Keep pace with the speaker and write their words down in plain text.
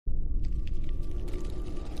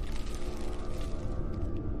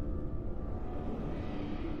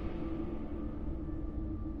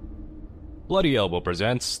Bloody Elbow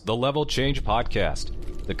presents the Level Change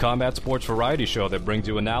Podcast, the combat sports variety show that brings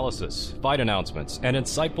you analysis, fight announcements, and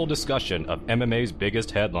insightful discussion of MMA's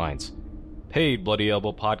biggest headlines. Paid Bloody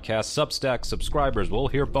Elbow Podcast Substack subscribers will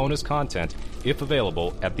hear bonus content, if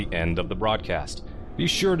available, at the end of the broadcast. Be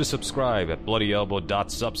sure to subscribe at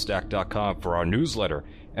bloodyelbow.substack.com for our newsletter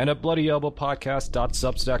and at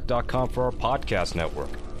bloodyelbowpodcast.substack.com for our podcast network.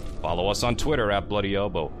 Follow us on Twitter at Bloody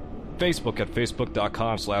Elbow, Facebook at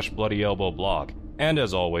facebook.com/bloodyelbowblog, and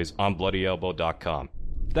as always on bloodyelbow.com.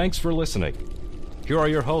 Thanks for listening. Here are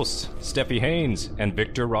your hosts, Steffi Haynes and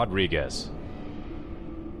Victor Rodriguez.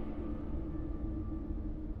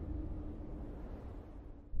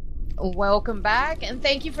 Welcome back, and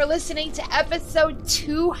thank you for listening to episode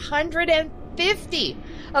 250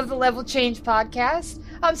 of the Level Change Podcast.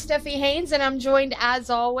 I'm Steffi Haynes, and I'm joined, as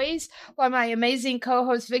always, by my amazing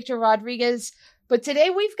co-host, Victor Rodriguez. But today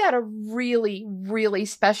we've got a really, really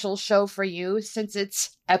special show for you since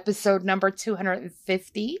it's episode number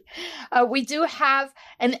 250. We do have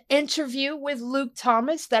an interview with Luke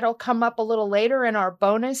Thomas that'll come up a little later in our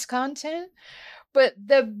bonus content. But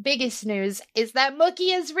the biggest news is that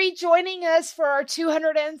Mookie is rejoining us for our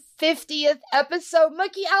 250th episode.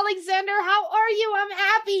 Mookie Alexander, how are you? I'm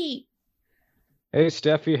happy. Hey,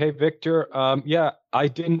 Steffi. Hey, Victor. I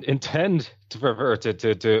didn't intend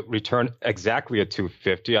to return exactly at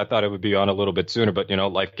 250. I thought it would be on a little bit sooner, but,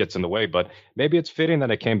 life gets in the way. But maybe it's fitting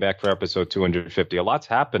that I came back for episode 250. A lot's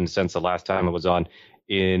happened since the last time I was on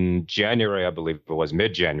in January, I believe it was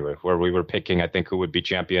mid-January, where we were picking, I think, who would be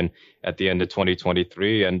champion at the end of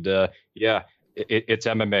 2023. And it's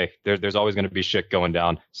MMA. There's always going to be shit going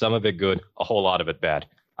down. Some of it good, a whole lot of it bad.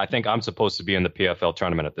 I think I'm supposed to be in the PFL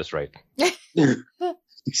tournament at this rate.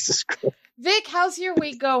 Jesus Christ. Vic, how's your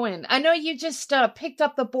week going? I know you just picked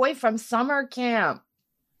up the boy from summer camp.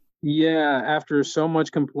 Yeah, after so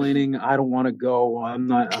much complaining, I don't want to go. I'm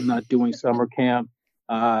not doing summer camp.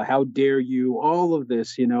 How dare you? All of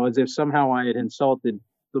this, as if somehow I had insulted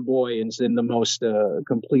the boy in the most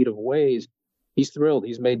complete of ways. He's thrilled.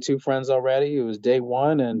 He's made 2 friends already. It was day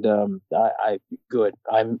 1, and good.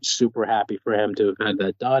 I'm super happy for him to have had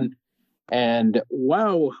that done. And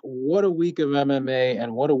wow, what a week of MMA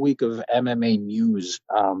and what a week of MMA news.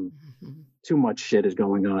 Too much shit is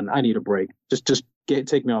going on. I need a break. Just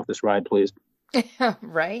take me off this ride, please.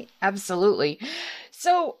 Right? Absolutely.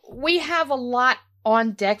 So we have a lot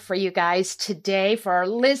on deck for you guys today for our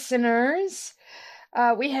listeners.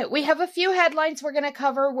 We have a few headlines we're going to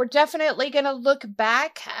cover. We're definitely going to look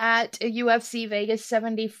back at UFC Vegas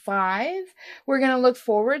 75. We're going to look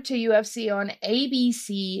forward to UFC on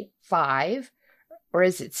ABC 5, or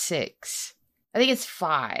is it 6? I think it's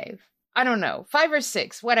 5. I don't know, 5 or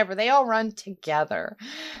 6, whatever. They all run together.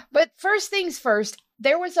 But first things first,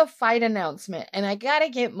 there was a fight announcement, and I got to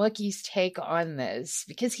get Mookie's take on this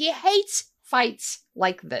because he hates fights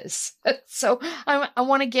like this. So I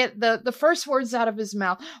want to get the first words out of his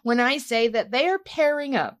mouth when I say that they are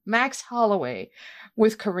pairing up Max Holloway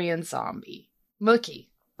with Korean Zombie. Mookie.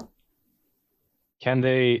 Can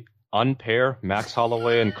they unpair Max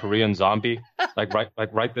Holloway and Korean Zombie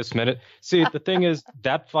right this minute? See, the thing is,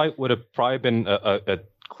 that fight would have probably been a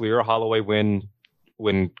clear Holloway win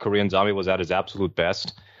when Korean Zombie was at his absolute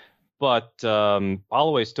best. But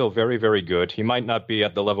Holloway's still very, very good. He might not be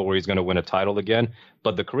at the level where he's going to win a title again.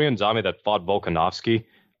 But the Korean Zombie that fought Volkanovski,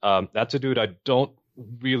 that's a dude I don't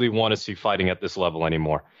really want to see fighting at this level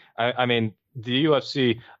anymore. I mean, the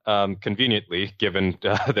UFC, conveniently, given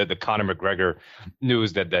the Conor McGregor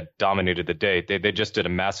news that dominated the day, they just did a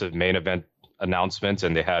massive main event announcement,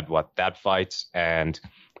 and they had, that fight and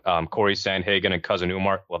Corey Sandhagen and Cousin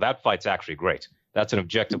Umar. Well, that fight's actually great. That's an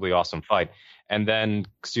objectively awesome fight. And then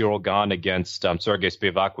Cyril Gane against Sergey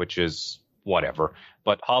Spivak, which is whatever.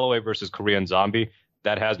 But Holloway versus Korean Zombie,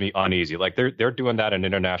 that has me uneasy. Like they're doing that in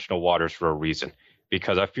international waters for a reason,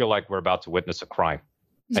 because I feel like we're about to witness a crime.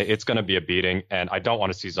 It's going to be a beating, and I don't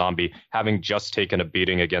want to see Zombie, having just taken a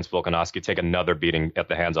beating against Volkanovski, take another beating at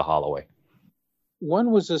the hands of Holloway.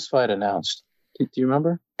 When was this fight announced? Do you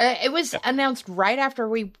remember? It was announced right after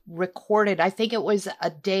we recorded. I think it was a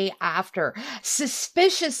day after.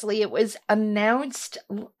 Suspiciously, it was announced,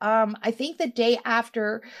 I think the day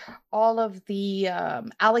after all of the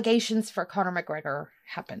allegations for Conor McGregor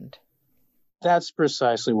happened. That's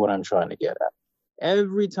precisely what I'm trying to get at.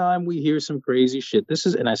 Every time we hear some crazy shit,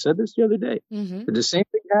 and I said this the other day, the same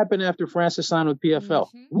thing happened after Francis signed with PFL.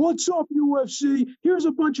 What's up, UFC? Here's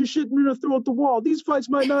a bunch of shit we're going to throw at the wall. These fights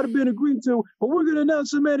might not have been agreed to, but we're going to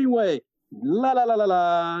announce them anyway. La, la, la, la,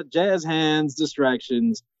 la. Jazz hands,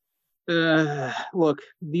 distractions. Look,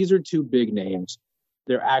 these are 2 big names.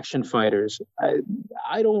 They're action fighters.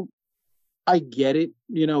 I don't I get it.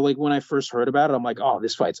 Like when I first heard about it, I'm like, oh,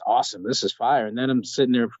 this fight's awesome. This is fire. And then I'm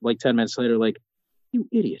sitting there like 10 minutes later, like, you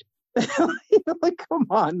idiot. Like, come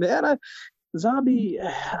on, man. Zombie,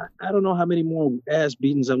 I don't know how many more ass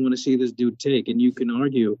beatings I want to see this dude take. And you can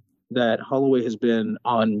argue that Holloway has been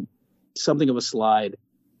on something of a slide.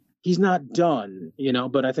 He's not done,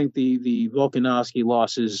 but I think the Volkanovski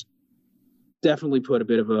losses definitely put a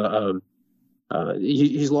bit of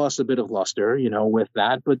he's lost a bit of luster, with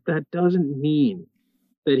that. But that doesn't mean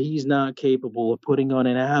that he's not capable of putting on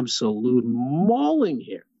an absolute mauling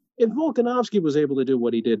here. If Volkanovski was able to do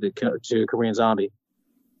what he did to Korean Zombie,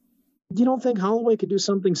 you don't think Holloway could do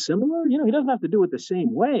something similar? He doesn't have to do it the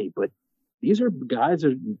same way, but these are guys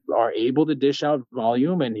that are able to dish out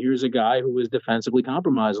volume, and here's a guy who is defensively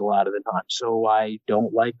compromised a lot of the time. So I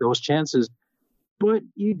don't like those chances. But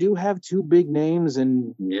you do have two big names,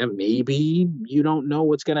 and maybe you don't know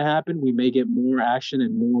what's going to happen. We may get more action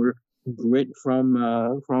and more grit from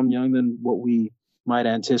Young than what we might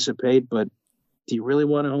anticipate. But do you really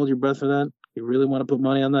want to hold your breath for that? Do you really want to put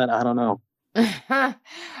money on that? I don't know.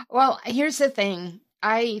 Well, here's the thing.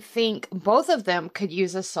 I think both of them could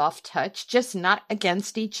use a soft touch, just not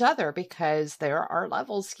against each other, because there are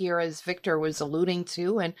levels here, as Victor was alluding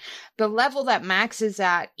to, and the level that Max is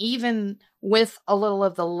at, even with a little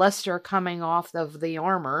of the luster coming off of the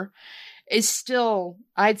armor, is still,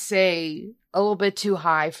 I'd say, a little bit too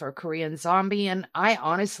high for Korean Zombie, and I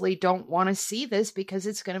honestly don't want to see this because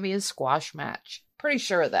it's going to be a squash match. Pretty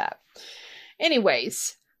sure of that.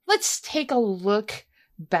 Anyways, let's take a look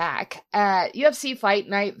back at UFC Fight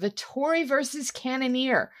Night Vettori versus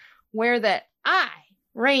Cannonier, where that I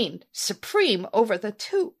reigned supreme over the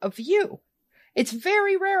two of you. It's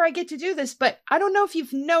very rare I get to do this, but I don't know if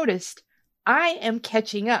you've noticed, I am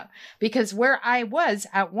catching up, because where I was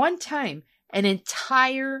at one time, an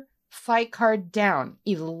entire fight card down,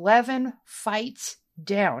 11 fights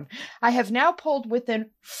down, I have now pulled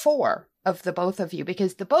within 4 of the both of you,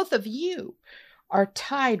 because the both of you are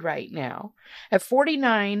tied right now at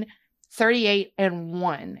 49, 38, and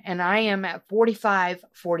 1. And I am at 45,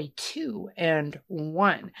 42, and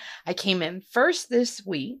 1. I came in first this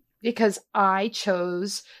week because I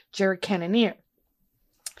chose Jared Cannonier.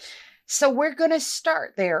 So we're going to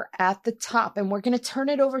start there at the top, and we're going to turn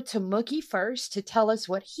it over to Mookie first to tell us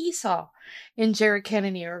what he saw in Jared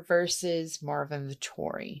Cannonier versus Marvin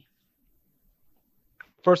Vettori.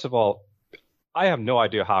 First of all, I have no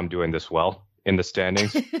idea how I'm doing this well in the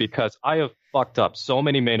standings because I have fucked up so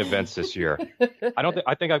many main events this year.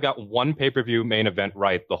 I think I've got one pay-per-view main event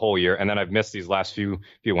right the whole year, and then I've missed these last few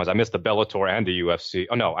ones. I missed the Bellator and the UFC.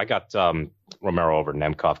 Oh no, I got Romero over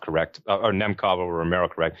Nemkov, correct? Or Nemkov over Romero,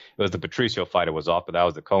 correct? It was the Patricio fight it was off, but that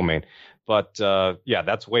was the co-main. But yeah,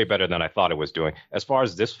 that's way better than I thought it was doing. As far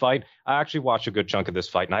as this fight, I actually watched a good chunk of this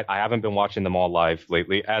fight night. I haven't been watching them all live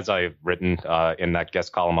lately, as I've written in that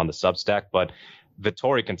guest column on the Substack, but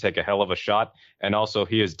Vettori can take a hell of a shot, and also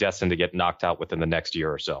he is destined to get knocked out within the next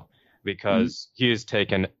year or so because he has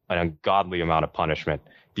taken an ungodly amount of punishment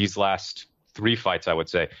these last 3 fights, I would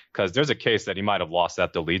say, because there's a case that he might have lost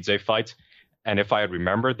that Dolidze fight, and if I had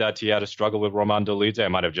remembered that he had a struggle with Roman Dolidze, I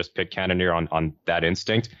might have just picked Cannonier on that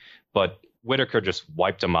instinct, but Whitaker just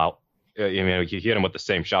wiped him out. He hit him with the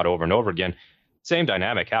same shot over and over again. Same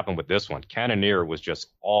dynamic happened with this one. Cannonier was just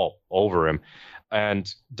all over him,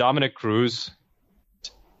 and Dominic Cruz,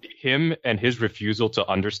 him and his refusal to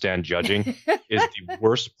understand judging is the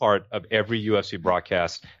worst part of every UFC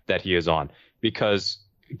broadcast that he is on, because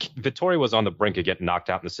Vettori was on the brink of getting knocked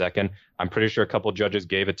out in the second. I'm pretty sure a couple of judges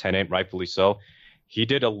gave it 10-8, rightfully so. He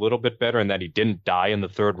did a little bit better in that he didn't die in the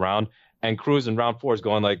third round. And Cruz in round 4 is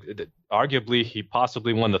going like, arguably, he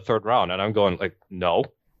possibly won the third round. And I'm going like, no,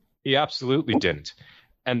 he absolutely didn't.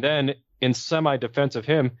 And then in semi-defense of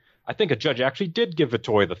him, I think a judge actually did give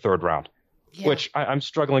Vettori the third round. Yeah. Which I'm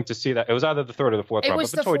struggling to see that. It was either the third or the fourth round. It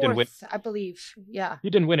was but the fourth, didn't win. I believe. Yeah. He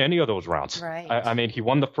didn't win any of those rounds. Right. I mean, he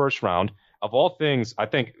won the first round. Of all things, I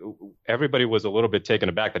think everybody was a little bit taken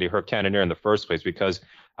aback that he hurt Cannonier in the first place, because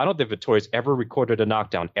I don't think Vettori's ever recorded a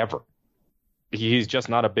knockdown, ever. He's just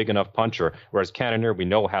not a big enough puncher, whereas Cannonier, we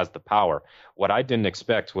know, has the power. What I didn't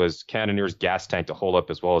expect was Cannonier's gas tank to hold up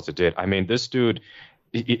as well as it did. I mean, this dude,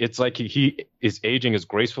 it's like he is aging as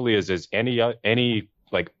gracefully as any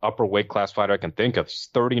like upper weight class fighter I can think of. He's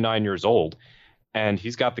 39 years old, and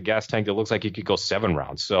he's got the gas tank that looks like he could go 7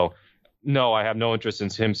 rounds. So no, I have no interest in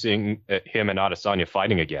seeing him and Adesanya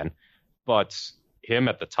fighting again. But him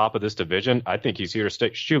at the top of this division, I think he's here to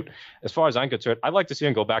stay. Shoot, as far as I'm concerned, I'd like to see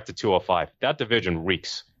him go back to 205. That division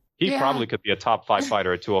reeks. He probably could be a top 5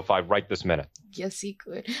 fighter at 205 right this minute. Yes, he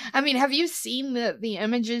could. I mean, have you seen the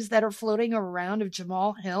images that are floating around of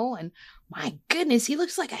Jamal Hill? And my goodness, he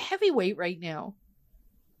looks like a heavyweight right now.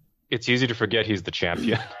 It's easy to forget he's the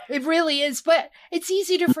champion. It really is, but it's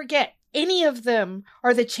easy to forget any of them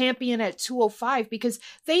are the champion at 205 because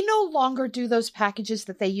they no longer do those packages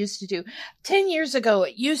that they used to do. 10 years ago,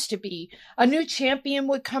 it used to be a new champion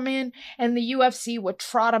would come in and the UFC would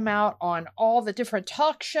trot him out on all the different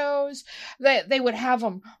talk shows. They would have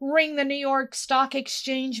him ring the New York Stock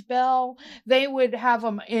Exchange bell. They would have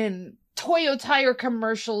him in Toyo Tire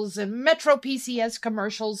commercials and Metro PCS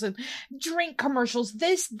commercials and drink commercials,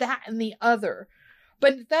 this, that, and the other.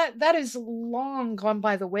 But that is long gone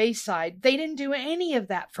by the wayside. They didn't do any of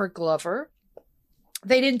that for Glover.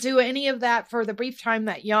 They didn't do any of that for the brief time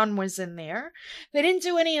that Jan was in there. They didn't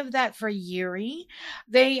do any of that for Yuri.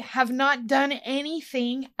 They have not done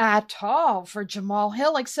anything at all for Jamal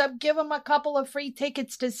Hill except give him a couple of free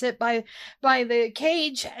tickets to sit by the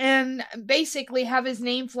cage and basically have his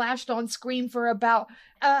name flashed on screen for about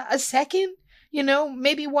a second.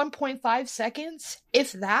 Maybe 1.5 seconds,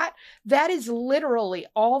 if that. That is literally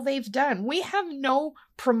all they've done. We have no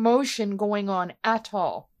promotion going on at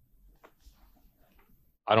all.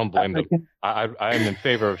 I don't blame them. I am in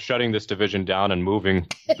favor of shutting this division down and moving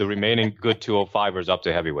the remaining good 205ers up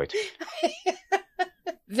to heavyweight.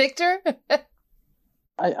 Victor?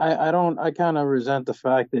 I kind of resent the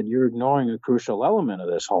fact that you're ignoring a crucial element of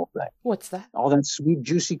this whole thing. What's that? All that sweet,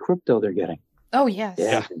 juicy crypto they're getting. Oh, yes.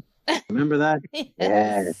 Yeah. Remember that? Yes.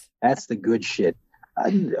 Yeah, that's the good shit.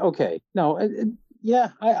 Okay. No,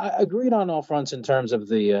 I agreed on all fronts in terms of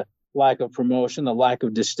the lack of promotion, the lack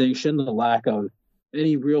of distinction, the lack of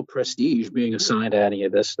any real prestige being assigned to any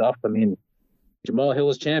of this stuff. I mean, Jamal Hill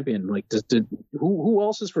is champion. Like, who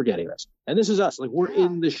else is forgetting this? And this is us. Like, we're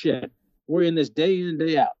in the shit. We're in this day in,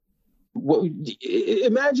 day out.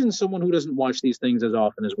 Imagine someone who doesn't watch these things as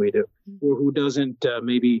often as we do, or who doesn't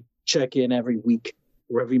maybe check in every week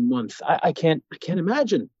or every month. I can't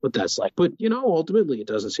imagine what that's like. But, ultimately, it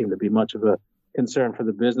doesn't seem to be much of a concern for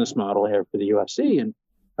the business model here for the UFC. And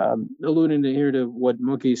alluding to what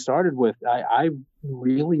Mookie started with, I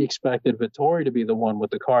really expected Vettori to be the one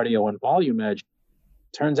with the cardio and volume edge.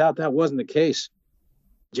 Turns out that wasn't the case.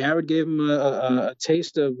 Jared gave him a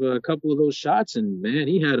taste of a couple of those shots, and, man,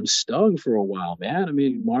 he had him stung for a while, man. I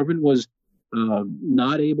mean, Marvin was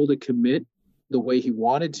not able to commit the way he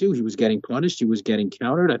wanted to. He was getting punished. He was getting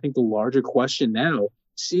countered. I think the larger question now,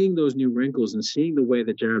 seeing those new wrinkles and seeing the way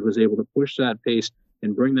that Jared was able to push that pace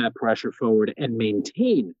and bring that pressure forward and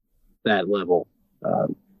maintain that level.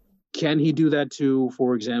 Can he do that to,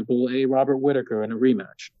 for example, a Robert Whittaker in a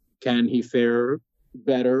rematch? Can he fare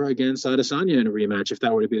better against Adesanya in a rematch if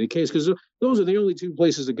that were to be the case? Because those are the only two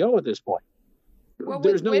places to go at this point. Well,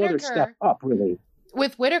 there's no other step up, really.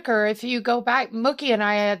 With Whittaker, if you go back, Mookie and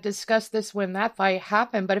I had discussed this when that fight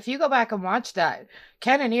happened, but if you go back and watch that,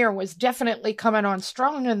 Cannonier was definitely coming on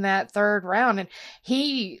strong in that third round, and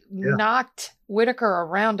he knocked Whittaker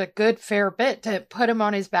around a good fair bit to put him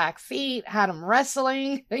on his back feet, had him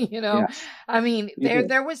wrestling, I mean,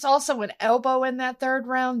 there was also an elbow in that third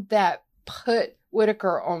round that put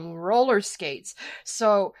Whittaker on roller skates.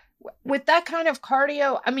 So with that kind of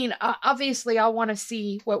cardio, I mean, obviously I want to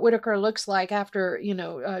see what Whittaker looks like after,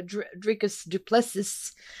 Dricus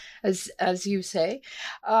Duplessis, as you say.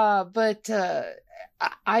 But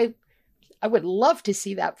I would love to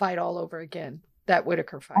see that fight all over again. That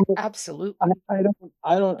Whittaker fight. Absolutely.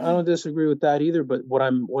 I don't disagree with that either. But what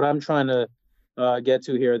I'm trying to get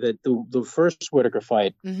to here, that the first Whittaker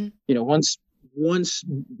fight, once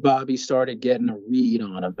Bobby started getting a read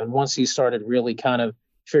on him, and once he started really kind of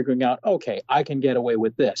figuring out, okay, I can get away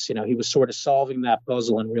with this. He was sort of solving that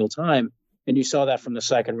puzzle in real time. And you saw that from the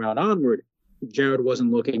second round onward. Jared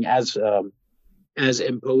wasn't looking as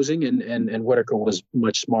imposing, and Whittaker was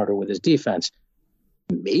much smarter with his defense.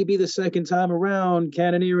 Maybe the second time around,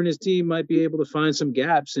 Cannonier and his team might be able to find some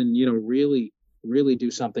gaps and, really, really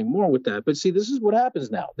do something more with that. But see, this is what happens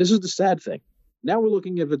now. This is the sad thing. Now we're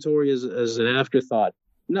looking at Vettori as an afterthought,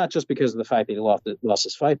 not just because of the fact that he lost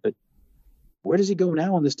his fight, but where does he go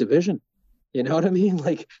now in this division? You know what I mean?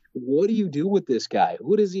 Like, what do you do with this guy?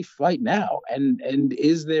 Who does he fight now? And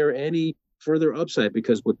is there any further upside?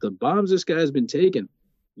 Because with the bombs this guy's been taking,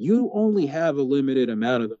 you only have a limited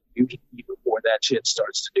amount of them you can eat before that shit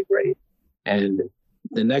starts to degrade. And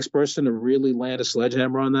the next person to really land a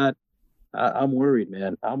sledgehammer on that, I'm worried,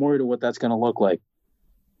 man. I'm worried of what that's going to look like.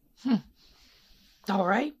 All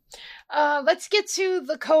right. Let's get to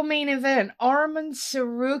the co-main event. Arman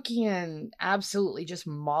Tsarukyan absolutely just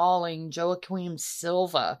mauling Joaquim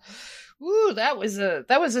Silva. Ooh, that was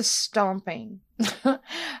a stomping.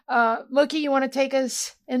 Mookie, you want to take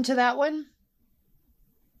us into that one?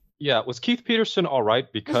 Yeah, was Keith Peterson all right?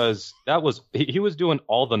 Because that was he was doing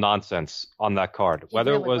all the nonsense on that card.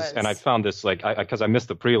 Whether really it was, and I found this because I missed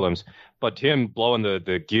the prelims, but him blowing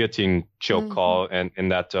the guillotine choke call and in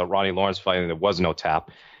that Ronnie Lawrence fight, and there was no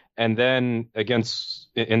tap. And then in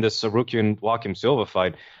this Tsarukyan Joaquim Silva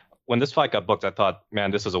fight, when this fight got booked, I thought,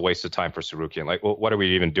 man, this is a waste of time for Tsarukyan. Like, what are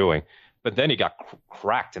we even doing? But then he got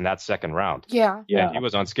cracked in that second round. Yeah. He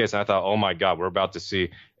was on skates, and I thought, oh my God, we're about to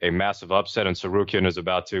see a massive upset, and Tsarukyan is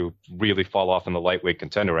about to really fall off in the lightweight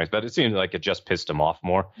contender ranks. But it seemed like it just pissed him off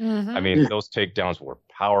more. I mean, those takedowns were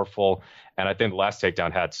powerful, and I think the last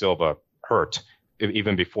takedown had Silva hurt,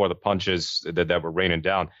 even before the punches that were raining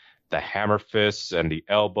down. The hammer fists and the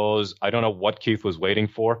elbows, I don't know what Keith was waiting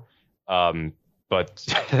for, but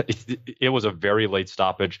it was a very late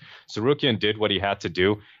stoppage. Tsarukyan did what he had to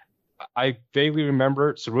do. I vaguely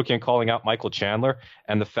remember Tsarukyan calling out Michael Chandler,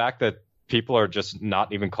 and the fact that people are just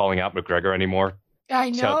not even calling out McGregor anymore. I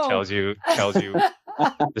know. Tells you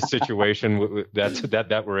the situation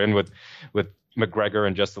that we're in with McGregor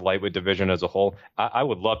and just the lightweight division as a whole. I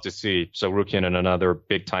would love to see Tsarukyan in another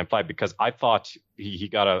big time fight, because I thought he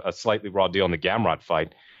got a slightly raw deal in the Gamrot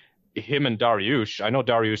fight. Him and Dariush, I know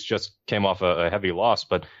Dariush just came off a heavy loss,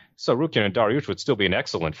 but Tsarukyan and Dariush would still be an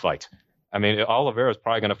excellent fight. I mean, Oliveira is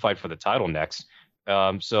probably going to fight for the title next.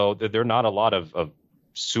 So there are not a lot of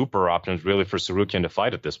super options really for Tsarukyan to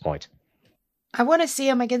fight at this point. I want to see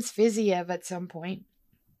him against Fiziev at some point.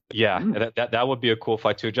 Yeah, that would be a cool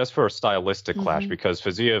fight too, just for a stylistic clash, because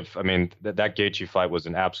Fiziev, I mean, that Gaethje fight was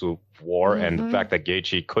an absolute war, and the fact that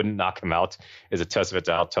Gaethje couldn't knock him out is a testament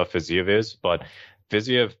to how tough Fiziev is. But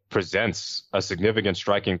Fiziev presents a significant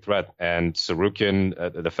striking threat, and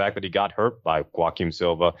Tsarukyan, the fact that he got hurt by Joaquim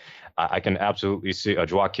Silva, I can absolutely see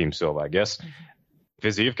Joaquim Silva, I guess.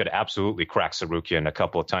 Fiziev could absolutely crack Tsarukyan a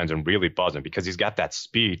couple of times and really buzz him, because he's got that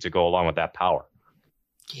speed to go along with that power.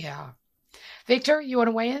 Yeah. Victor, you want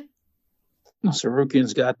to weigh in?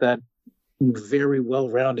 Tsarukyan's got that very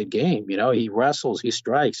well-rounded game. You know, he wrestles, he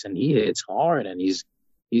strikes, and he hits hard, and he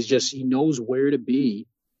knows where to be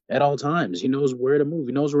at all times. He knows where to move.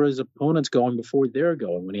 He knows where his opponent's going before they're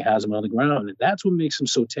going when he has him on the ground. And that's what makes him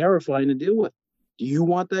so terrifying to deal with. Do you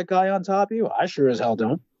want that guy on top of you? I sure as hell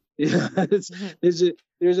don't. There's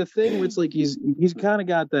a thing where it's like he's kind of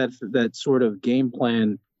got that sort of game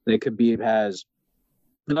plan that Khabib has.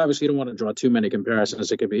 And obviously, you don't want to draw too many comparisons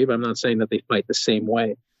to Khabib. I'm not saying that they fight the same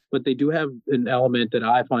way, but they do have an element that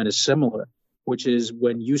I find is similar, which is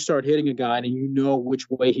when you start hitting a guy and you know which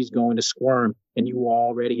way he's going to squirm, and you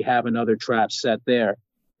already have another trap set there.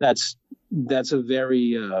 That's a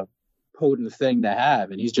very potent thing to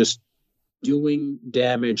have, and he's just doing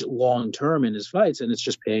damage long term in his fights, and it's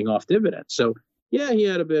just paying off dividends. So yeah, he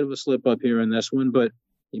had a bit of a slip up here in this one, but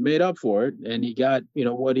he made up for it, and he got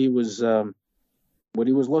what he was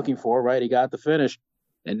looking for. Right, he got the finish.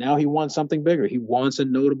 And now he wants something bigger. He wants a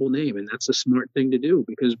notable name, and that's a smart thing to do,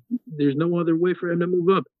 because there's no other way for him to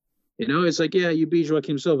move up. You know, it's like, yeah, you beat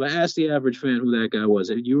Joaquim Silva. Ask the average fan who that guy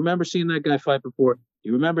was. You remember seeing that guy fight before?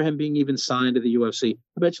 You remember him being even signed to the UFC?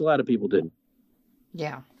 I bet you a lot of people didn't.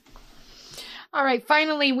 Yeah. All right,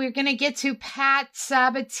 finally, we're going to get to Pat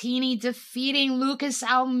Sabatini defeating Lucas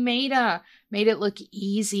Almeida. Made it look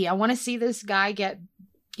easy. I want to see this guy get,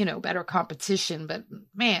 better competition, but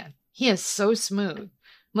man, he is so smooth.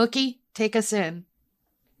 Mookie, take us in.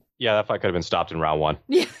 Yeah, that fight could have been stopped in round one.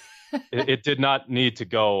 Yeah. it did not need to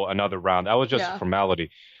go another round. That was just a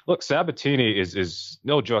formality. Look, Sabatini is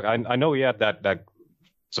no joke. I know he had that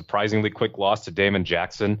surprisingly quick loss to Damon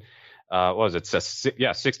Jackson. What was it?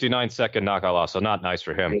 69-second knockout loss, so not nice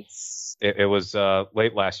for him. It was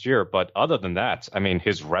late last year, but other than that, I mean,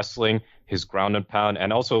 his wrestling, his ground and pound,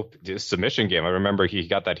 and also his submission game. I remember he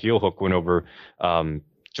got that heel hook win over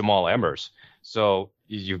Jamal Emmers. So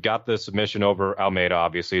you've got the submission over Almeida,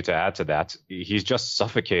 obviously, to add to that. He's just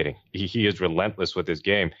suffocating. He is relentless with his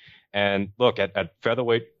game. And look, at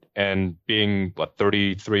featherweight and being,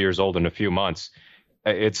 33 years old in a few months,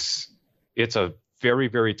 it's a very,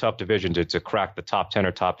 very tough division to crack the top 10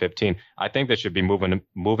 or top 15. I think they should be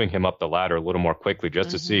moving him up the ladder a little more quickly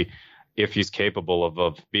just to see if he's capable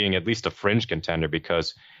of being at least a fringe contender,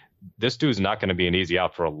 because this dude's not going to be an easy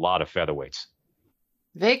out for a lot of featherweights.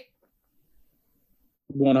 Vic?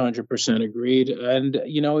 100% agreed. And,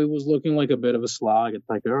 it was looking like a bit of a slog. It's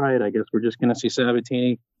like, all right, I guess we're just going to see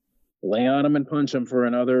Sabatini lay on him and punch him for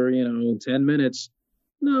another, 10 minutes.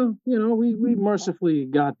 No, we mercifully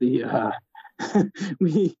got the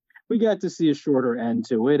we got to see a shorter end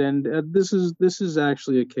to it, and this is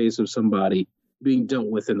actually a case of somebody being dealt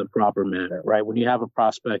with in the proper manner, right? When you have a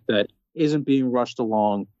prospect that isn't being rushed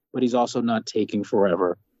along, but he's also not taking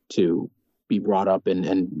forever to be brought up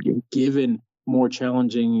and given more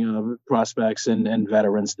challenging prospects and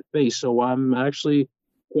veterans to face. So I'm actually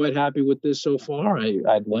quite happy with this so far.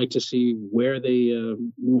 I'd like to see where they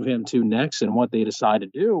move him to next and what they decide to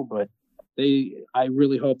do, but I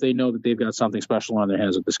really hope they know that they've got something special on their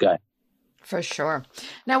hands with this guy. For sure.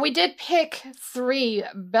 Now, we did pick 3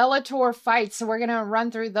 Bellator fights, so we're going to run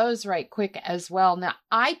through those right quick as well. Now,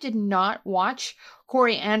 I did not watch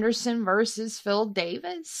Corey Anderson versus Phil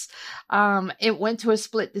Davis. It went to a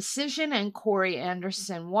split decision, and Corey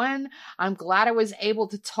Anderson won. I'm glad I was able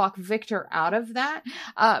to talk Victor out of that.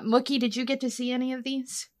 Mookie, did you get to see any of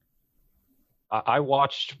these? I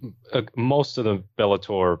watched most of the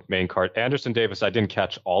Bellator main card. Anderson Davis, I didn't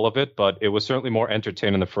catch all of it, but it was certainly more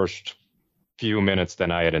entertaining the first few minutes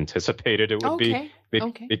than I had anticipated it would be.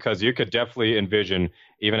 Because you could definitely envision,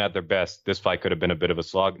 even at their best, this fight could have been a bit of a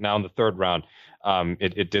slog. Now in the third round,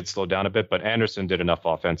 it did slow down a bit, but Anderson did enough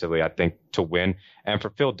offensively, I think, to win. And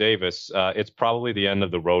for Phil Davis, it's probably the end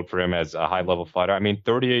of the road for him as a high-level fighter. I mean,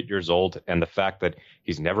 38 years old, and the fact that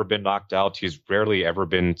he's never been knocked out, he's rarely ever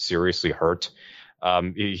been seriously hurt.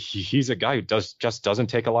 He's a guy who just doesn't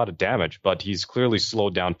take a lot of damage, but he's clearly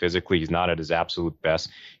slowed down physically. He's not at his absolute best.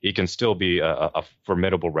 He can still be a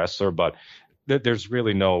formidable wrestler, but there's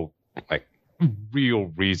really no real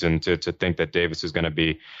reason to think that Davis is going to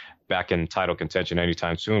be back in title contention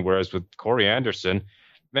anytime soon. Whereas with Corey Anderson,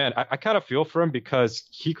 man, I kind of feel for him because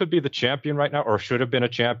he could be the champion right now, or should have been a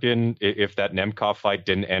champion if that Nemkov fight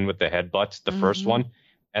didn't end with the headbutt, the first one.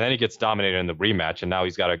 And then he gets dominated in the rematch, and now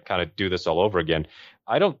he's got to kind of do this all over again.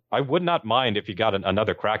 I would not mind if he got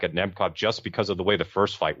another crack at Nemkov just because of the way the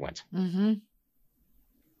first fight went. Mm-hmm.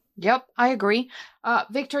 Yep, I agree.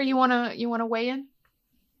 Victor, you wanna weigh in?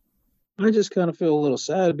 I just kind of feel a little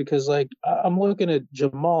sad because, I'm looking at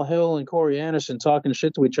Jamal Hill and Corey Anderson talking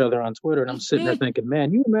shit to each other on Twitter, and I'm sitting there thinking,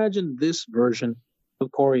 man, you imagine this version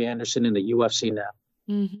of Corey Anderson in the UFC now.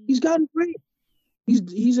 Mm-hmm. He's gotten great.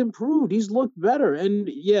 He's improved. He's looked better. And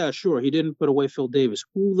yeah, sure, he didn't put away Phil Davis.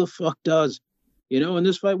 Who the fuck does? And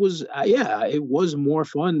this fight was, it was more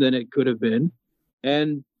fun than it could have been.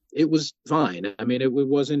 And it was fine. I mean, it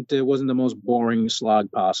wasn't the most boring slog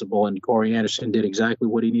possible. And Corey Anderson did exactly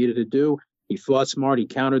what he needed to do. He fought smart. He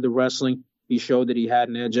countered the wrestling. He showed that he had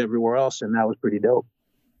an edge everywhere else. And that was pretty dope.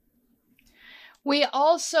 We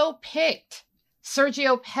also picked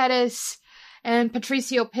Sergio Pettis and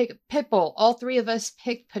Patricio Pitbull. All 3 of us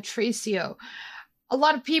picked Patricio. A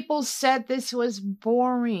lot of people said this was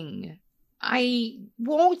boring. I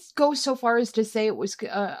won't go so far as to say it was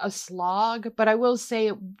a slog, but I will say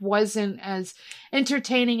it wasn't as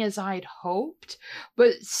entertaining as I'd hoped.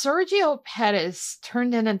 But Sergio Pettis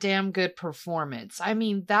turned in a damn good performance. I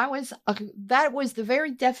mean, that was the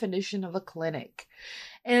very definition of a clinic.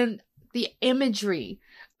 And the imagery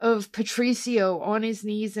of Patricio on his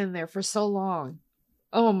knees in there for so long.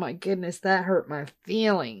 Oh my goodness, that hurt my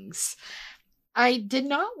feelings. I did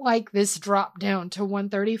not like this drop down to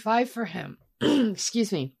 135 for him.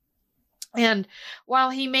 Excuse me. And while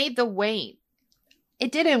he made the weight,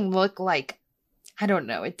 it didn't look like, I don't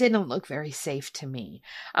know, it didn't look very safe to me.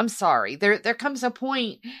 I'm sorry. There comes a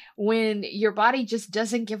point when your body just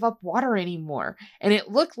doesn't give up water anymore. And it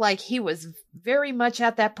looked like he was very much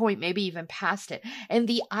at that point, maybe even past it. And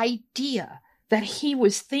the idea that he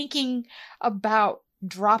was thinking about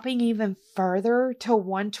dropping even further to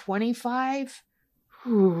 125?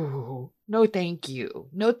 Ooh, no thank you.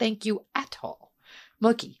 No thank you at all.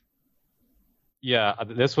 Mookie. Yeah,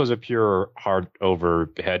 this was a pure hard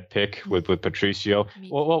overhead pick with Patricio.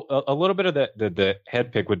 Well, a little bit of the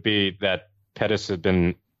head pick would be that Pettis had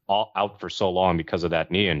been all out for so long because of that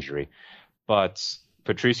knee injury. But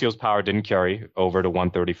Patricio's power didn't carry over to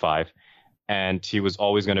 135, and he was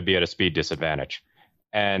always going to be at a speed disadvantage.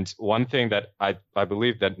 And one thing that I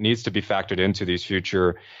believe that needs to be factored into these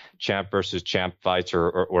future champ versus champ fights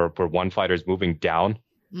or where one fighter is moving down,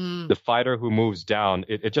 the fighter who moves down,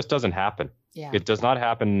 it just doesn't happen. Yeah. It does not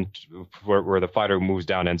happen where the fighter who moves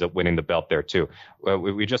down ends up winning the belt there too.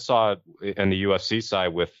 We just saw it in the UFC side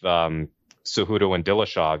with Cejudo and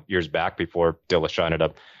Dillashaw years back before Dillashaw ended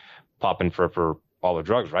up popping for all the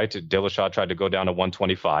drugs, right? Dillashaw tried to go down to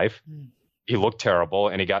 125. He looked terrible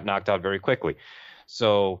and he got knocked out very quickly.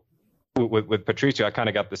 So with Patricio, I kind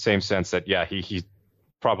of got the same sense that, yeah, he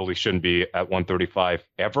probably shouldn't be at 135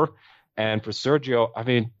 ever. And for Sergio, I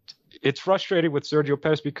mean, it's frustrating with Sergio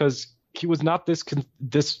Pettis because he was not this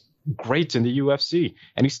great in the UFC,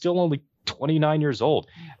 and he's still only 29 years old.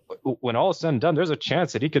 When all is said and done, there's a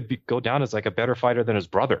chance that he could go down as like a better fighter than his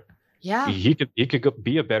brother. Yeah, he could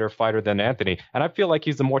be a better fighter than Anthony, and I feel like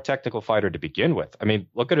he's the more technical fighter to begin with. I mean,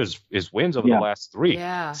 look at his wins over the last 3.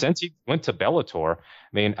 Yeah. Since he went to Bellator. I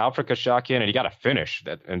mean, Alfred Kashakian, and he got a finish,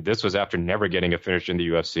 and this was after never getting a finish in the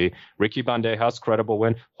UFC. Ricky Bandejas, credible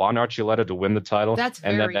win. Juan Archuleta to win the title. That's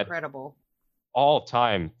very credible.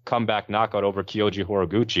 All-time comeback knockout over Kyoji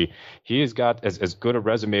Horiguchi. He has got as good a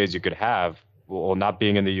resume as you could have. Well, not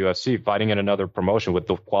being in the UFC, fighting in another promotion with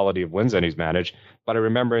the quality of wins that he's managed. But I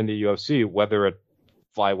remember in the UFC, whether at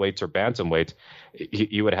flyweights or bantamweights,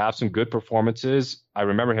 he would have some good performances. I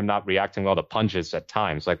remember him not reacting well to punches at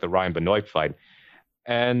times, like the Ryan Benoit fight,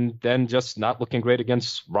 and then just not looking great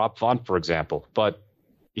against Rob Font, for example. But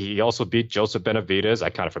he also beat Joseph Benavidez.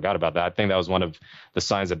 I kind of forgot about that. I think that was one of the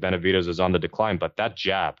signs that Benavidez was on the decline. But that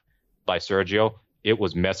jab by Sergio, it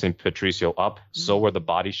was messing Patricio up. So were the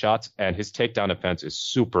body shots, and his takedown defense is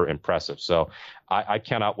super impressive. So I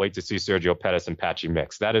cannot wait to see Sergio Pettis and Patchy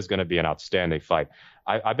Mix. That is going to be an outstanding fight.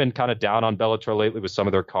 I've been kind of down on Bellator lately with some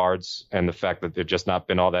of their cards and the fact that they've just not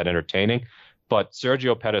been all that entertaining. But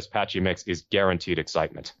Sergio Pettis, Patchy Mix is guaranteed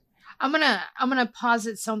excitement. I'm gonna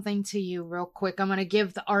posit something to you real quick. I'm gonna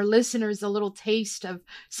give our listeners a little taste of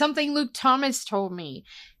something Luke Thomas told me.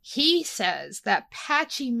 He says that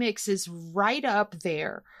Patchy Mix is right up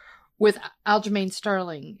there with Aljamain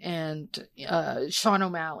Sterling and Sean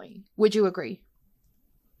O'Malley. Would you agree?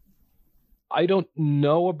 I don't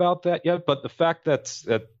know about that yet, but the fact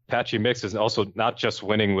that Patchy Mix is also not just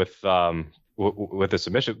winning with a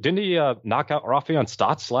submission. Didn't he knock out Rafael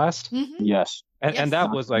Stotts last? Mm-hmm. Yes. And that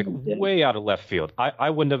was like way out of left field. I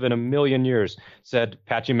wouldn't have in a million years said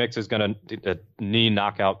Patchy Mix is going to knee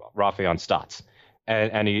knock out Rafael Stotts.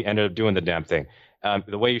 And he ended up doing the damn thing.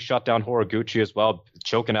 The way he shut down Horiguchi as well,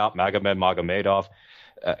 choking out Magomed Magomedov.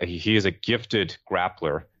 He is a gifted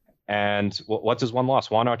grappler. And what's his one loss?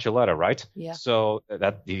 Juan Archuleta, right? Yeah. So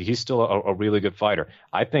that he's still a really good fighter.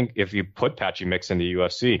 I think if you put Patchy Mix in the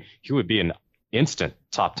UFC, he would be an instant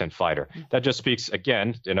top 10 fighter. That just speaks,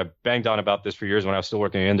 again, and I banged on about this for years when I was still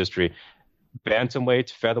working in the industry,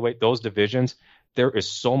 bantamweight, featherweight, those divisions, there is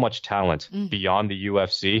so much talent beyond the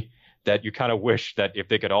UFC that you kind of wish that if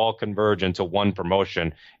they could all converge into one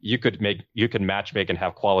promotion, you could matchmake and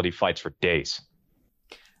have quality fights for days.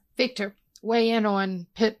 Victor, weigh in on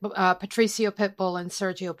Patricio Pitbull and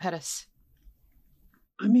Sergio Pettis.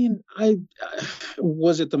 I mean,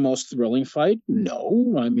 was it the most thrilling fight?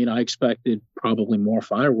 No. I mean, I expected probably more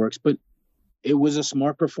fireworks, but it was a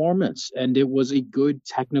smart performance and it was a good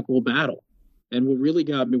technical battle. And what really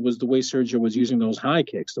got me was the way Sergio was using those high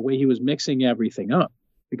kicks, the way he was mixing everything up,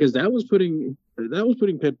 because that was putting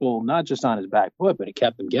Pitbull not just on his back foot, but it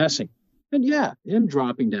kept him guessing. And yeah, him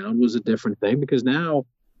dropping down was a different thing because now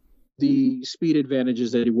the speed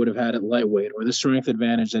advantages that he would have had at lightweight or the strength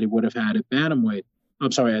advantage that he would have had at bantamweight,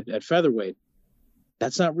 at featherweight,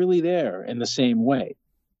 that's not really there in the same way.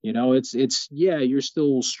 You know, it's you're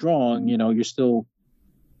still strong, you know, you're still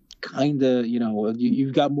kind of, you know,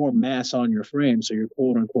 you've got more mass on your frame, so you're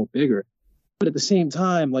quote unquote bigger. But at the same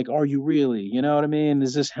time, like, are you really? You know what I mean?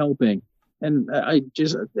 Is this helping? And I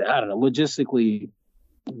don't know, logistically,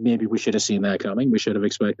 maybe we should have seen that coming. We should have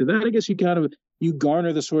expected that. I guess you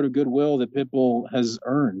garner the sort of goodwill that Pitbull has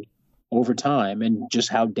earned over time and just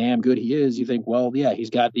how damn good he is. You think, well, yeah, he's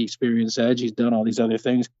got the experience edge. He's done all these other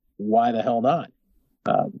things. Why the hell not?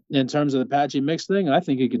 In terms of the Patchy Mix thing, I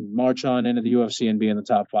think he could march on into the UFC and be in the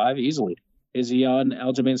top 5 easily. Is he on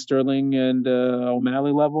Aljamain Sterling and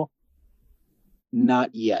O'Malley level?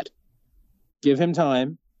 Not yet. Give him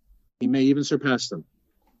time. He may even surpass them.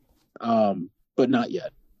 But not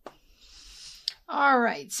yet. All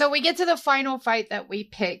right. So we get to the final fight that we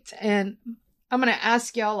picked, and I'm going to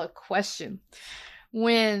ask y'all a question.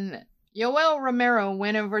 When Yoel Romero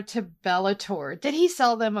went over to Bellator, did he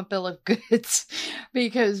sell them a bill of goods?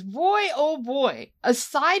 Because boy, oh boy,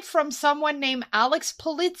 aside from someone named Alex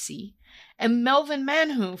Polizzi and Melvin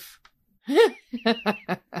Manhoof,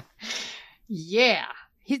 yeah,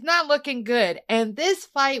 he's not looking good. And this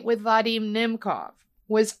fight with Vadim Nemkov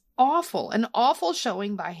was an awful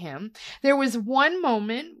showing by him. There was one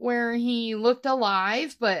moment where he looked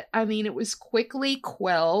alive, but I mean, it was quickly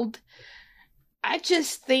quelled. I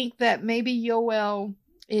just think that maybe Yoel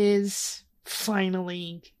is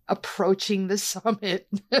finally approaching the summit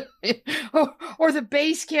or the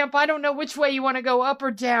base camp. I don't know which way you want to go, up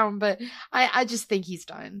or down, but I just think he's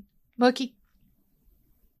done. Mookie?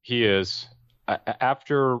 He is.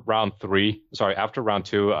 after round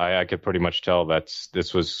two, I could pretty much tell that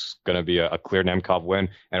this was going to be a clear Nemkov win,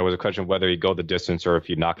 and it was a question of whether he'd go the distance or if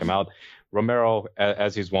he'd knock him out. Romero,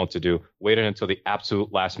 as he's wont to do, waited until the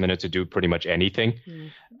absolute last minute to do pretty much anything.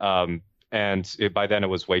 And by then it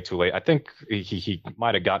was way too late. I think he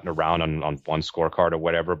might have gotten around on one scorecard or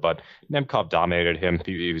whatever, but Nemkov dominated him.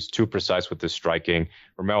 He was too precise with his striking.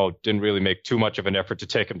 Romero didn't really make too much of an effort to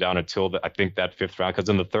take him down until I think that fifth round, because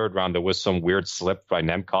in the third round there was some weird slip by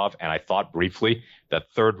Nemkov, and I thought briefly that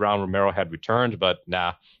third round Romero had returned, but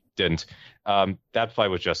didn't. That fight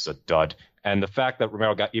was just a dud. And the fact that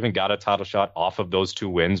Romero got a title shot off of those two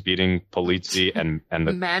wins, beating Polizzi and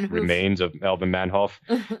the remains of Melvin Manhoef,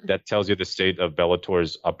 that tells you the state of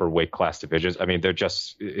Bellator's upper weight class divisions. I mean,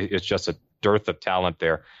 it's just a dearth of talent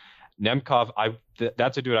there. Nemkov,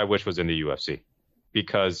 that's a dude I wish was in the UFC,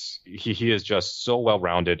 because he is just so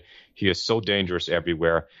well-rounded. He is so dangerous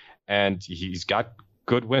everywhere, and he's got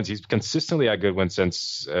good wins. He's consistently had good wins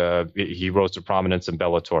since he rose to prominence in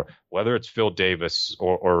Bellator, whether it's Phil Davis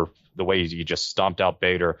or the way he just stomped out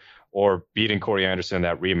Bader or beating Corey Anderson in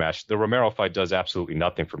that rematch. The Romero fight does absolutely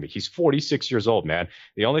nothing for me. He's 46 years old, man.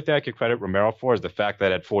 The only thing I could credit Romero for is the fact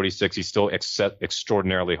that at 46, he's still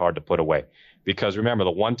extraordinarily hard to put away. Because remember,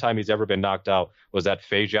 the one time he's ever been knocked out was that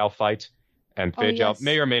Fejao fight. And Fejao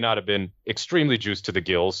may or may not have been extremely juiced to the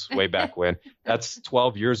gills way back when. That's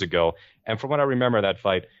 12 years ago. And from what I remember that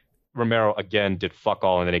fight, Romero, again, did fuck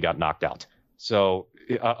all, and then he got knocked out. So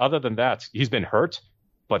other than that, he's been hurt.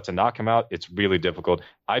 But to knock him out, it's really difficult.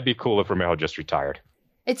 I'd be cool if Romero just retired.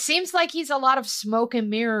 It seems like he's a lot of smoke and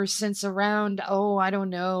mirrors since around,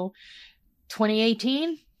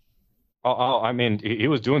 2018? I mean, he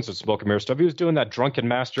was doing some smoke and mirror stuff. He was doing that drunken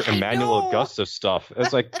master Emmanuel Augusta stuff.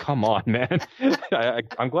 It's like, come on, man.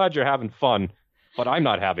 I'm glad you're having fun, but I'm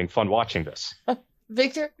not having fun watching this.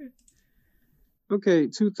 Victor? Okay,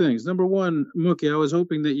 two things. Number one, Mookie, I was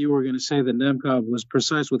hoping that you were going to say that Nemkov was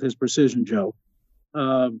precise with his precision, Joe.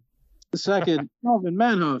 The second, Melvin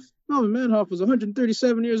Manhoef. Melvin Manhoef was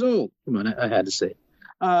 137 years old. Come on, I had to say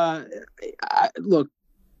it. Look,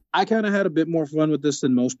 I kind of had a bit more fun with this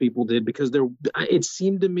than most people did, because it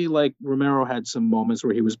seemed to me like Romero had some moments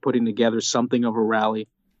where he was putting together something of a rally,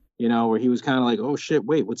 where he was kind of like, oh shit,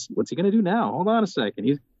 wait, what's he going to do now? Hold on a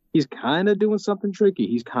second. He's kind of doing something tricky.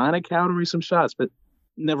 He's kind of countering some shots, but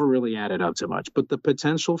never really added up too much. But the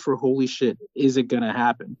potential for holy shit, is it going to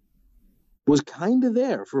happen, was kind of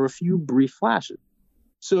there for a few brief flashes.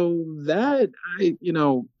 So that,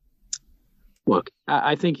 look,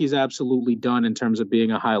 I think he's absolutely done in terms of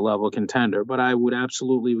being a high-level contender, but I would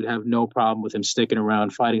have no problem with him sticking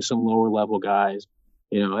around, fighting some lower-level guys.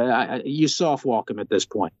 You soft-walk him at this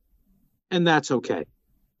point, and that's okay.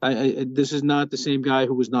 This is not the same guy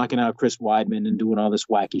who was knocking out Chris Weidman and doing all this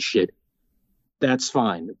wacky shit. That's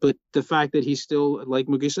fine. But the fact that he's still, like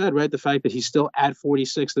Mookie said, right, the fact that he's still at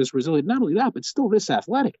 46, this resilient, not only that, but still this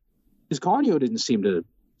athletic. His cardio didn't seem to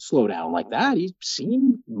slow down like that. He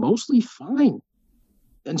seemed mostly fine.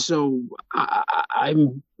 And so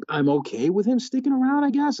I'm okay with him sticking around, I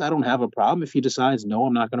guess. I don't have a problem if he decides, no,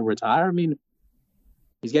 I'm not going to retire. I mean,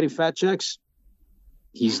 he's getting fat checks.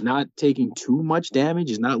 He's not taking too much damage.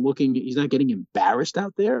 He's not getting embarrassed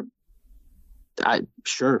out there.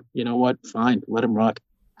 Sure, you know what? Fine, let him rock.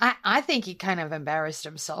 I think he kind of embarrassed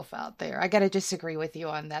himself out there. I got to disagree with you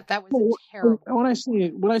on that. That was terrible. When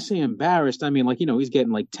I say embarrassed, I mean, like, he's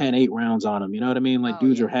getting like 10-8 rounds on him. You know what I mean? Like,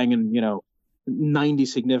 dudes are hanging, 90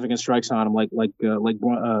 significant strikes on him, like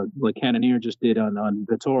Cannonier just did on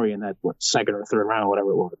Vittori in that second or third round, whatever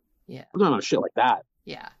it was. Yeah, I'm talking about shit like that.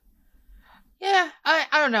 Yeah. I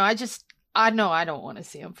don't know. I know I don't want to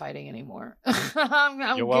see him fighting anymore. I'm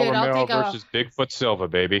Yoel good. Romero versus Bigfoot Silva,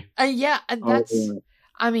 baby. Yeah, and that's.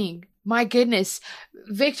 I mean, my goodness,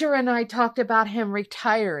 Victor and I talked about him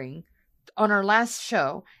retiring on our last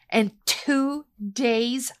show, and 2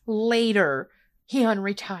 days later, he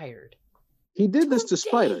unretired. He did this to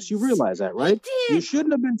spite us. You realize that, right? He did. You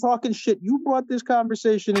shouldn't have been talking shit. You brought this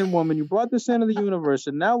conversation in, woman. You brought this into the universe,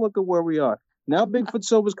 and now look at where we are. Now Bigfoot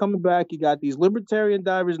Silva's coming back. You got these libertarian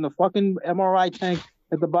divers in the fucking MRI tank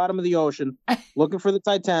at the bottom of the ocean, looking for the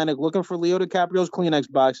Titanic, looking for Leo DiCaprio's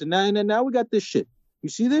Kleenex box, and now we got this shit. You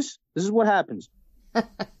see this? This is what happens.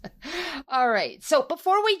 All right. So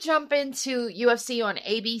before we jump into UFC on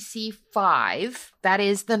ABC 5, that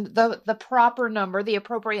is the proper number, the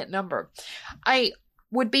appropriate number, I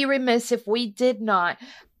would be remiss if we did not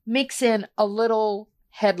mix in a little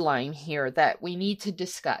headline here that we need to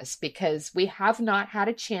discuss, because we have not had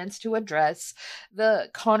a chance to address the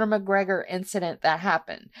Conor McGregor incident that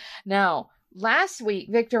happened. Now, last week,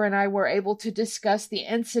 Victor and I were able to discuss the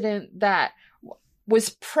incident that was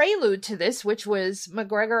prelude to this, which was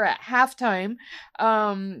McGregor at halftime,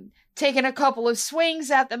 taking a couple of swings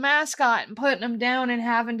at the mascot and putting him down and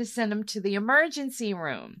having to send him to the emergency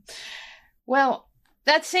room. Well,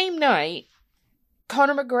 that same night,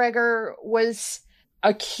 Conor McGregor was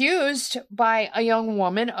accused by a young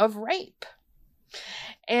woman of rape.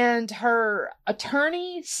 And her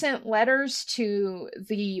attorney sent letters to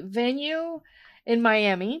the venue in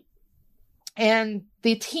Miami and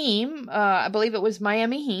the team, I believe it was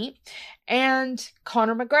Miami Heat, and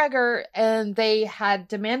Conor McGregor, and they had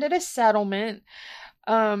demanded a settlement.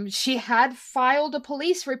 She had filed a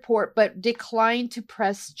police report, but declined to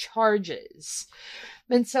press charges.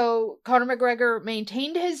 And so Conor McGregor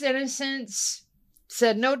maintained his innocence,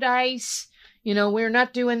 said no dice, we're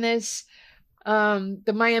not doing this.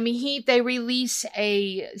 The Miami Heat, they release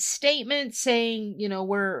a statement saying,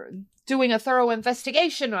 we're doing a thorough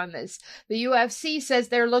investigation on this. The UFC says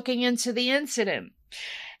they're looking into the incident.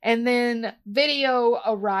 And then video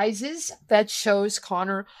arises that shows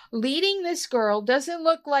Conor leading this girl. Doesn't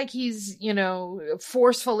look like he's,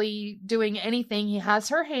 forcefully doing anything. He has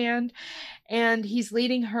her hand and he's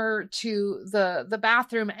leading her to the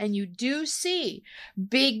bathroom. And you do see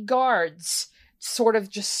big guards sort of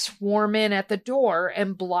just swarm in at the door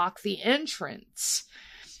and block the entrance.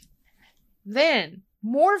 Then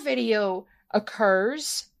more video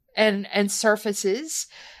occurs and surfaces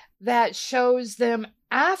that shows them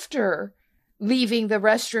after leaving the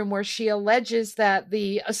restroom where she alleges that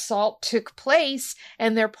the assault took place,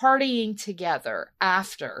 and they're partying together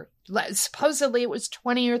after. Supposedly it was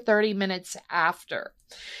 20 or 30 minutes after.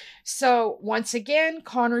 So once again,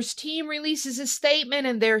 Conor's team releases a statement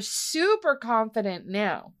and they're super confident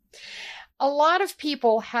now. A lot of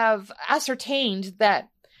people have ascertained that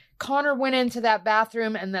Conor went into that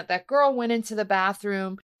bathroom and that girl went into the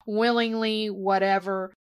bathroom willingly,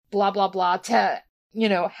 whatever, blah, blah, blah, to,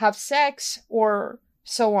 have sex or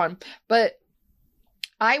so on. But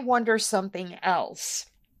I wonder something else.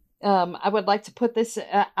 I would like to put this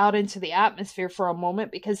out into the atmosphere for a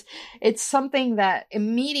moment, because it's something that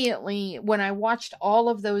immediately when I watched all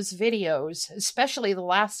of those videos, especially the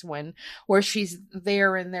last one where she's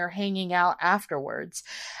there and they're hanging out afterwards,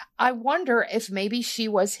 I wonder if maybe she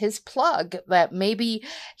was his plug, that maybe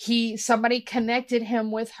somebody connected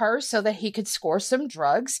him with her so that he could score some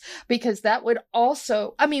drugs, because that would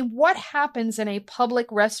also, what happens in a public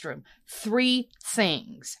restroom? 3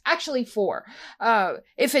 things, actually 4.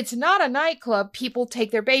 If it's not a nightclub, people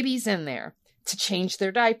take their babies in there to change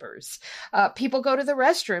their diapers. People go to the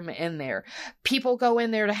restroom in there. People go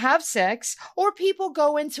in there to have sex, or people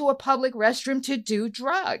go into a public restroom to do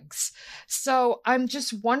drugs. So I'm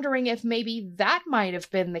just wondering if maybe that might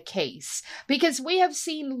have been the case, because we have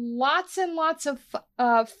seen lots and lots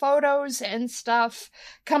of photos and stuff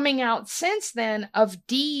coming out since then of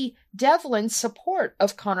Dee Devlin's support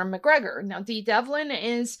of Conor McGregor. Now, Dee Devlin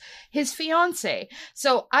is his fiance.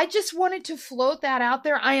 So I just wanted to float that out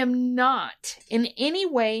there. I am not in any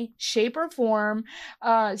way, shape, or form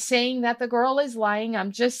saying that the girl is lying.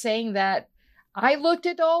 I'm just saying that I looked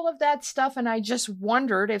at all of that stuff and I just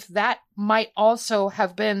wondered if that might also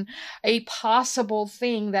have been a possible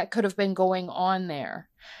thing that could have been going on there.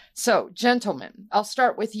 So, gentlemen, I'll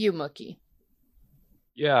start with you, Mookie.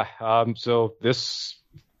 Yeah, so this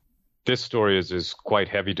story is quite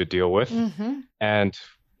heavy to deal with. Mm-hmm. And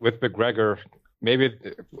with McGregor, maybe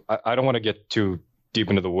I don't want to get too deep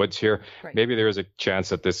into the woods here. Right. Maybe there is a chance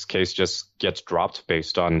that this case just gets dropped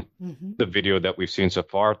based on the video that we've seen so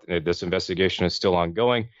far. This investigation is still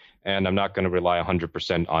ongoing, and I'm not going to rely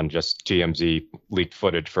 100% on just TMZ leaked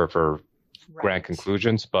footage for grand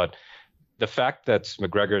conclusions. But the fact that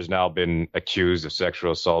McGregor has now been accused of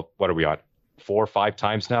sexual assault, what are we on, 4 or 5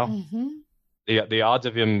 times now? Mm-hmm. The odds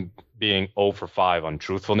of him being 0 for 5 on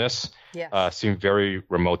truthfulness seem very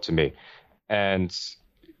remote to me. And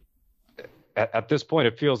at this point,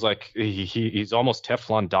 it feels like he's almost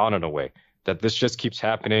Teflon Don in a way, that this just keeps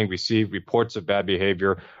happening. We see reports of bad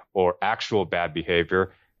behavior or actual bad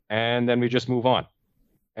behavior, and then we just move on.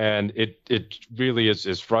 And it really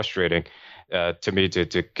is frustrating to me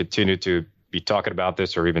to continue to be talking about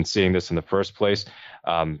this or even seeing this in the first place.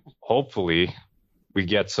 Hopefully, we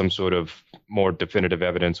get some sort of more definitive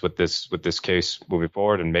evidence with this case moving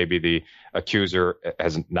forward, and maybe the accuser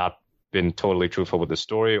has not been totally truthful with the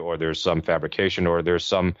story, or there's some fabrication, or there's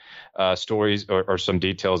some stories or some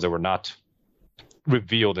details that were not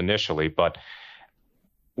revealed initially. But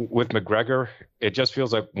with McGregor, it just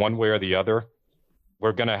feels like one way or the other,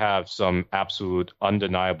 we're going to have some absolute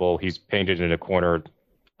undeniable, he's painted in a corner,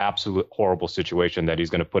 absolute horrible situation that he's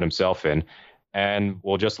going to put himself in. And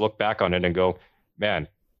we'll just look back on it and go, man,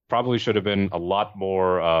 probably should have been a lot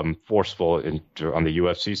more forceful on the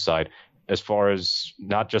UFC side, as far as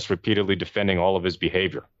not just repeatedly defending all of his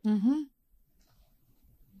behavior. Mm-hmm.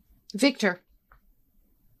 Victor.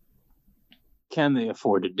 Can they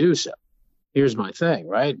afford to do so? Here's my thing,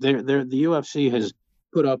 right? The UFC has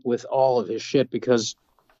put up with all of his shit because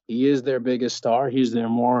he is their biggest star. He's their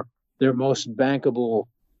most bankable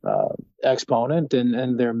exponent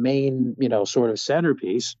and their main, sort of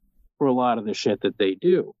centerpiece for a lot of the shit that they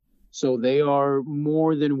do. So they are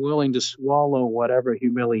more than willing to swallow whatever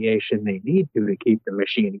humiliation they need to keep the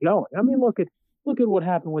machine going. I mean, look at what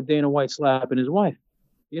happened with Dana White slapping his wife.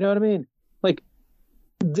 You know what I mean? Like,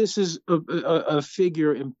 this is a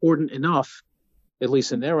figure important enough, at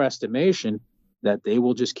least in their estimation, that they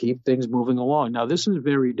will just keep things moving along. Now, this is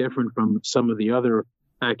very different from some of the other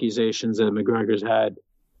accusations that McGregor's had,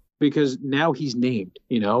 because now he's named.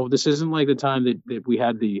 This isn't like the time that we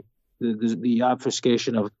had the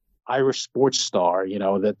obfuscation of Irish sports star.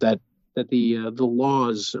 That the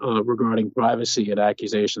laws regarding privacy and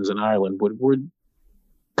accusations in Ireland were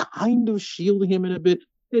kind of shielding him in a bit.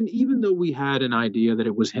 And even though we had an idea that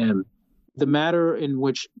it was him, the matter in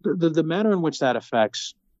which that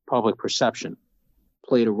affects public perception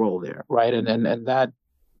played a role there, right? And that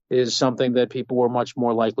is something that people were much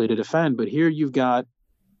more likely to defend. But here you've got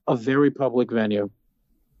a very public venue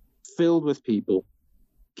filled with people,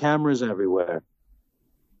 cameras everywhere.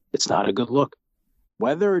 It's not a good look.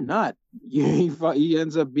 Whether or not he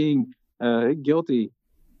ends up being guilty,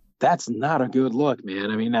 that's not a good look,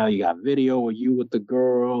 man. I mean, now you got video of you with the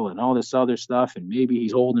girl and all this other stuff, and maybe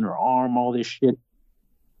he's holding her arm, all this shit.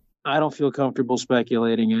 I don't feel comfortable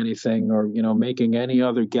speculating anything or, making any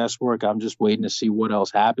other guesswork. I'm just waiting to see what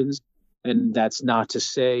else happens. And that's not to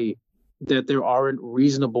say that there aren't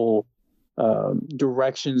reasonable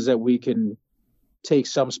directions that we can take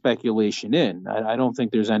some speculation in. I don't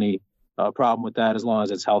think there's any problem with that as long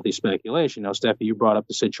as it's healthy speculation. Steffi, you brought up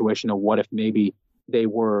the situation of what if maybe they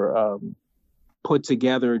were put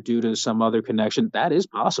together due to some other connection. That is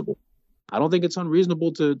possible. I don't think it's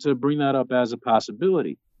unreasonable to bring that up as a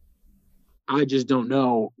possibility. I just don't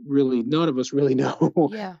know, really. None of us really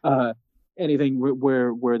know anything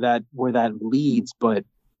where that leads. But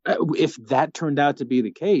if that turned out to be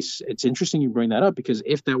the case, it's interesting you bring that up, because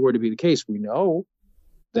if that were to be the case, we know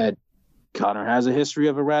that Conor has a history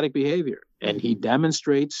of erratic behavior, and he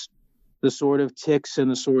demonstrates the sort of tics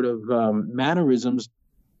and the sort of mannerisms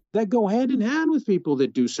that go hand in hand with people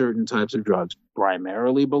that do certain types of drugs,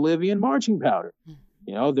 primarily Bolivian marching powder.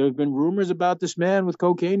 There have been rumors about this man with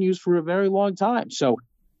cocaine use for a very long time. So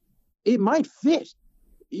it might fit.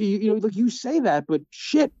 Like you say that, but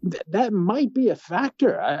shit, that might be a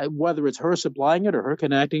factor, whether it's her supplying it or her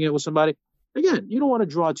connecting it with somebody. Again, you don't want to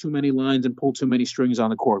draw too many lines and pull too many strings on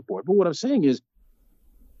the corkboard. But what I'm saying is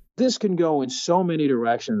this can go in so many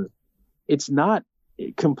directions. It's not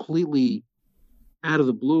completely out of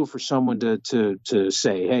the blue for someone to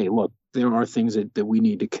say, hey, look, there are things that we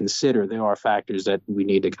need to consider. There are factors that we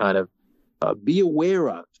need to kind of be aware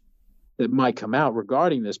of that might come out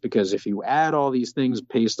regarding this, because if you add all these things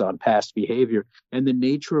based on past behavior and the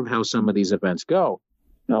nature of how some of these events go,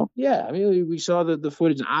 I mean, we saw the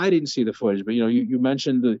footage. I didn't see the footage, but, you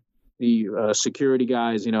mentioned the security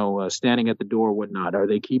guys, standing at the door, whatnot. Are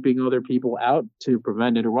they keeping other people out to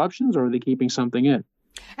prevent interruptions, or are they keeping something in?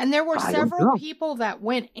 And there were several people that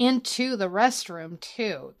went into the restroom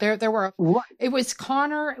too. There were, it was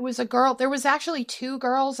Conor, it was a girl. There was actually two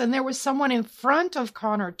girls, and there was someone in front of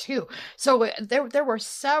Conor too. So there were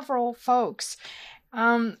several folks.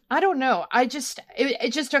 I don't know.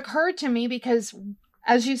 It just occurred to me because,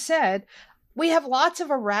 as you said, we have lots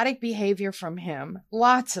of erratic behavior from him,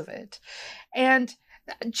 lots of it. And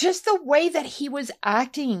just the way that he was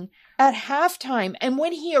acting at halftime, and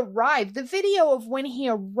when he arrived, the video of when he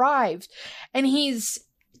arrived, and he's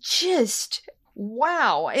just,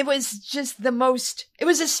 wow, it was just it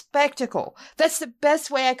was a spectacle. That's the best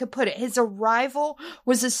way I could put it. His arrival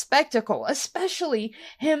was a spectacle, especially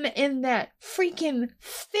him in that freaking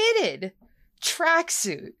fitted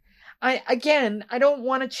tracksuit. I don't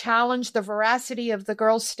want to challenge the veracity of the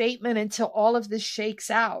girl's statement until all of this shakes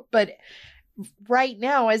out, but right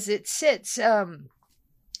now, as it sits,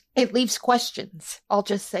 it leaves questions. I'll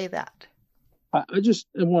just say that. I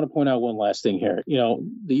want to point out one last thing here.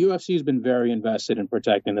 The UFC has been very invested in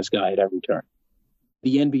protecting this guy at every turn.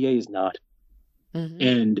 The NBA is not. Mm-hmm.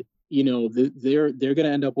 And, they're going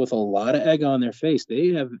to end up with a lot of egg on their face. They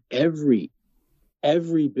have every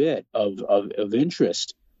bit of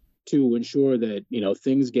interest to ensure that,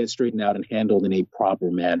 things get straightened out and handled in a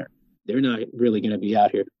proper manner. They're not really going to be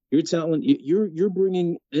out here. You're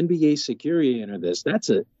bringing NBA security into this.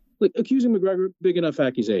 like accusing McGregor, big enough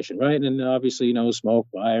accusation, right? And obviously, smoke,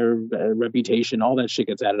 fire, reputation, all that shit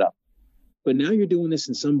gets added up. But now you're doing this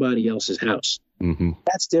in somebody else's house. Mm-hmm.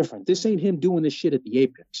 That's different. This ain't him doing this shit at the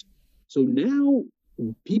Apex. So now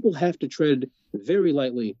people have to tread very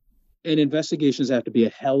lightly, and investigations have to be a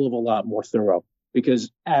hell of a lot more thorough,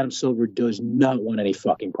 because Adam Silver does not want any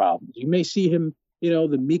fucking problems. You may see him,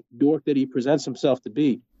 the meek dork that he presents himself to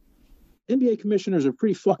be. NBA commissioners are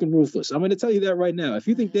pretty fucking ruthless. I'm going to tell you that right now. If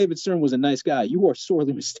you think David Stern was a nice guy, you are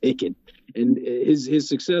sorely mistaken. And his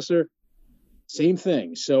successor, same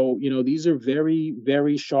thing. So, these are very,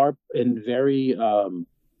 very sharp and very,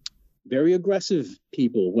 very aggressive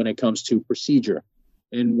people when it comes to procedure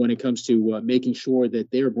and when it comes to making sure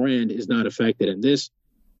that their brand is not affected. And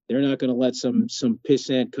they're not going to let some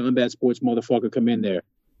pissant combat sports motherfucker come in there,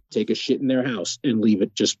 take a shit in their house and leave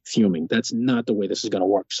it just fuming. That's not the way this is going to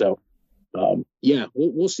work. So,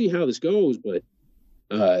 we'll see how this goes, but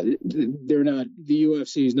the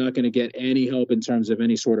UFC is not going to get any help in terms of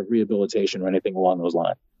any sort of rehabilitation or anything along those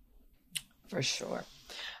lines. For sure.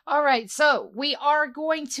 All right, so we are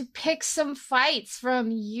going to pick some fights from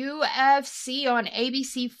UFC on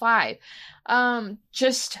ABC 5.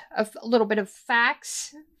 Just a little bit of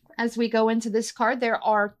facts as we go into this card. There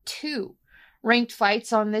are 2 ranked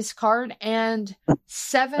fights on this card and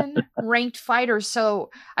 7 ranked fighters.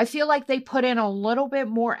 So I feel like they put in a little bit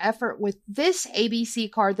more effort with this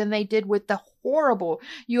ABC card than they did with the horrible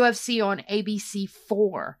UFC on ABC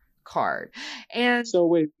 4 card. And so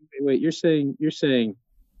wait, you're saying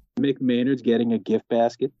Mick Maynard's getting a gift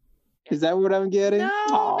basket? Is that what I'm getting?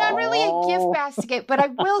 No, not really a gift basket, but I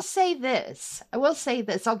will say this. I'll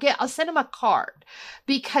send him a card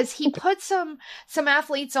because he put some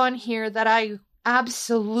athletes on here that I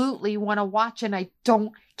absolutely want to watch, and I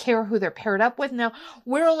don't care who they're paired up with. Now,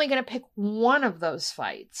 we're only going to pick one of those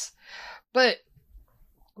fights. But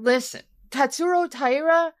listen, Tatsuro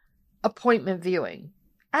Taira, appointment viewing.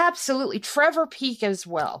 Absolutely. Trevor Peek as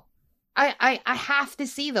well. I have to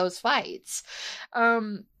see those fights.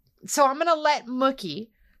 So I'm going to let Mookie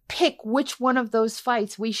pick which one of those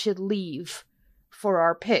fights we should leave for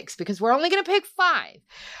our picks, because we're only going to pick 5.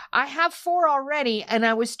 I have 4 already, and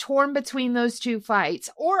I was torn between those 2 fights.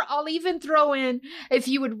 Or I'll even throw in, if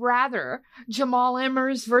you would rather, Jamal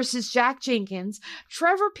Emmers versus Jack Jenkins,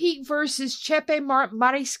 Trevor Peek versus Chepe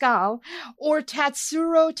Mariscal, or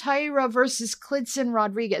Tatsuro Taira versus Klidson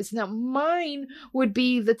Rodriguez. Now, mine would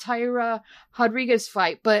be the Taira Rodriguez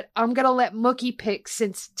fight, but I'm going to let Mookie pick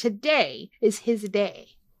since today is his day.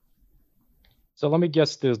 So let me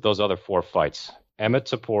guess those other 4 fights. Emmett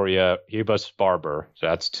Topuria, Hebus Barber, so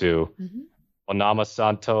that's 2. Mm-hmm. Onama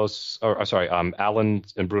Santos, Allen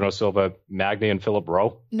and Bruno Silva, Magny and Philip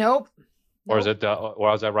Rowe? Nope. Or is it,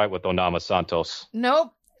 or is that right with Onama Santos?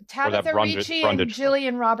 Nope. Tabitha Ricci and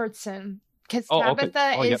Jillian Robertson. Because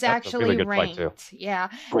Tabitha is actually really ranked. Yeah.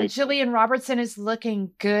 Great. Jillian Robertson is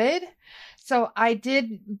looking good. So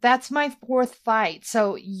that's my 4th fight.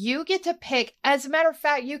 So you get to pick. As a matter of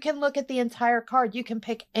fact, you can look at the entire card. You can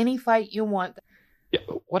pick any fight you want. Yeah,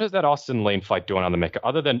 what is that Austin Lane fight doing on the makeup?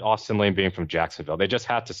 Other than Austin Lane being from Jacksonville, they just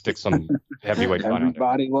had to stick some heavyweight fight on there.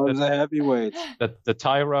 Everybody loves the heavyweights. The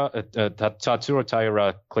Tatsuro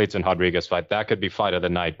Taira Clayton Rodriguez fight, that could be fight of the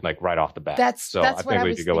night, like right off the bat. I think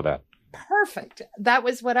we could go with that. Perfect. That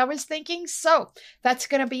was what I was thinking. So that's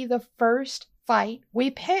going to be the first fight we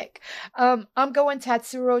pick. I'm going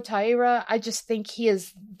Tatsuro Taira. I just think he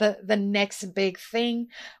is the next big thing.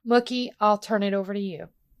 Mookie, I'll turn it over to you.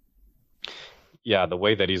 Yeah, the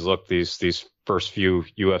way that he's looked these first few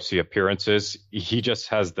UFC appearances, he just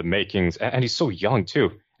has the makings, and he's so young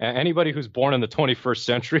too. Anybody who's born in the 21st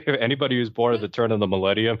century, anybody who's born at the turn of the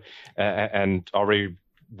millennium, and already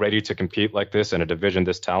ready to compete like this in a division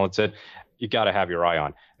this talented, you got to have your eye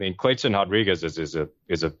on. I mean, Clayton Rodriguez is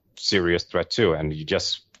a serious threat too, and he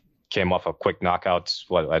just came off a quick knockout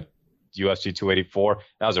at UFC 284.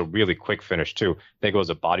 That was a really quick finish too. I think it was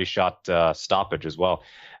a body shot stoppage as well.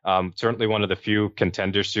 Certainly one of the few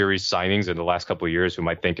Contender Series signings in the last couple of years whom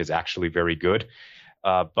I think is actually very good.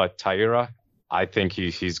 But Taira, I think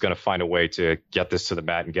he's going to find a way to get this to the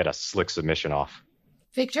mat and get a slick submission off.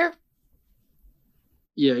 Victor?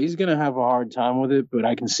 Yeah, he's going to have a hard time with it, but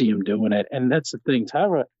I can see him doing it. And that's the thing.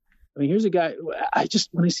 Taira, I mean, here's a guy,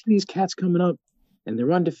 when I see these cats coming up and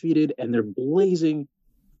they're undefeated and they're blazing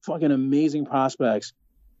fucking amazing prospects,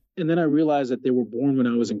 and then I realize that they were born when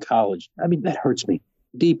I was in college. I mean, that hurts me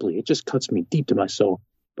deeply. It just cuts me deep to my soul.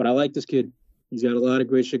 But I like this kid. He's got a lot of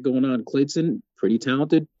great shit going on. Clayton, pretty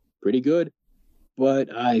talented, pretty good.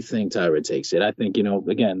 But I think Taira takes it. I think,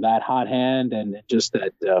 again, that hot hand and just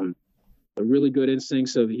that a really good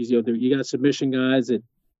instincts of you got submission guys that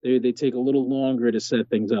they take a little longer to set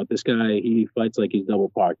things up. This guy, he fights like he's double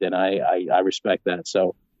parked, and I respect that.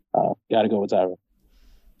 So got to go with Tyra.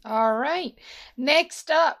 All right. Next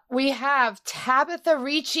up, we have Tabitha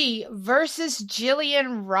Ricci versus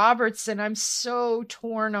Jillian Robertson. I'm so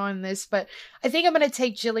torn on this, but I think I'm going to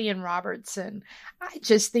take Jillian Robertson. I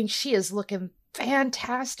just think she is looking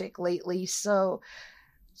fantastic lately. So,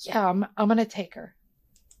 yeah, I'm going to take her.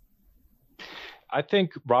 I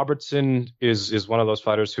think Robertson is one of those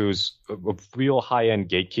fighters who's a real high-end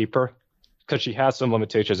gatekeeper because she has some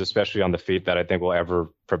limitations, especially on the feet, that I think will ever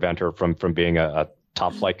prevent her from being a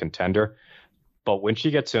top flight contender. But when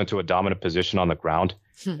she gets into a dominant position on the ground,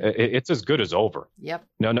 it's as good as over. Yep.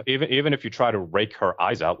 No, even if you try to rake her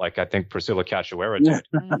eyes out, like I think Priscilla Cachoeira did.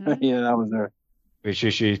 Yeah, that was her.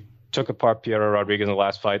 She took apart Piera Rodriguez in the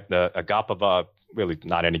last fight. The Agapova, really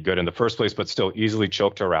not any good in the first place, but still easily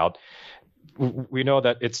choked her out. We know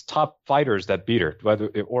that it's top fighters that beat her,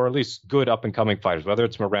 or at least good up-and-coming fighters, whether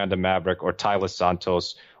it's Miranda Maverick or Tyler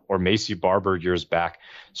Santos or Macy Barber years back.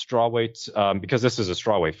 Strawweight, because this is a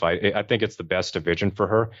strawweight fight, I think it's the best division for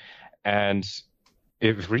her. And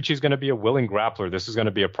if Ricci's going to be a willing grappler, this is going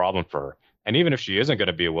to be a problem for her. And even if she isn't going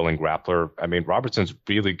to be a willing grappler, I mean, Robertson's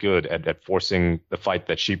really good at forcing the fight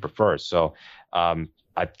that she prefers. So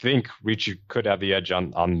I think Ricci could have the edge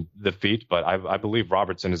on the feet, but I believe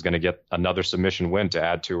Robertson is going to get another submission win to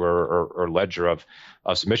add to her ledger of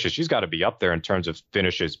submissions. She's got to be up there in terms of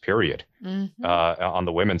finishes, period, on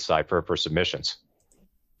the women's side for submissions.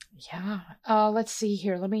 Yeah. Let's see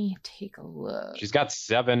here. Let me take a look. She's got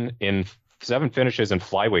seven finishes in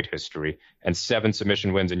flyweight history and 7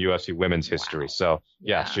 submission wins in UFC women's history. So,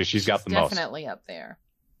 yeah, she's got the most. Definitely up there.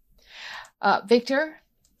 Victor?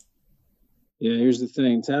 Yeah, here's the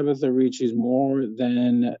thing. Tabitha Ricci's more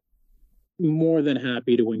than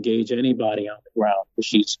happy to engage anybody on the ground because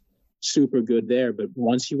she's super good there. But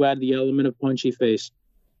once you add the element of punchy face,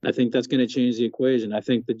 I think that's going to change the equation. I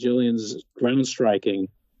think that Jillian's ground striking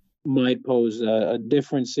might pose a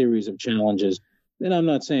different series of challenges. And I'm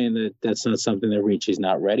not saying that that's not something that Ricci's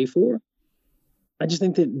not ready for. I just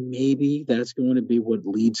think that maybe that's going to be what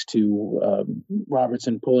leads to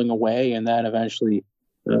Robertson pulling away and then eventually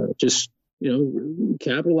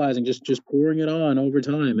capitalizing, just pouring it on over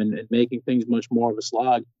time and making things much more of a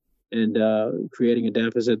slog and creating a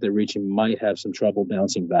deficit that Ricci might have some trouble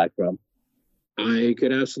bouncing back from. I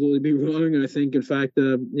could absolutely be wrong. I think, in fact,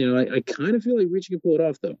 I kind of feel like Ricci can pull it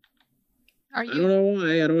off, though. I don't know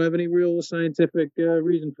why. I don't have any real scientific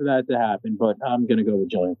reason for that to happen, but I'm going to go with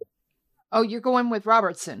Jillian. Oh, you're going with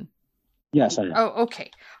Robertson? Yes, I am. Oh, okay.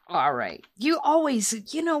 All right. You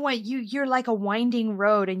always, you know what? You're like a winding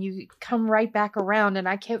road, and you come right back around, and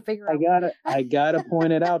I can't figure out. I gotta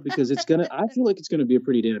point it out because I feel like it's gonna be a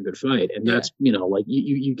pretty damn good fight, and that's like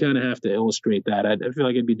you kind of have to illustrate that. I feel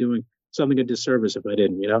like I'd be doing something a disservice if I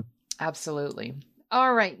didn't. Absolutely.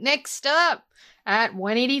 All right. Next up at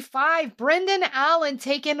 185, Brendan Allen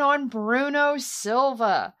taking on Bruno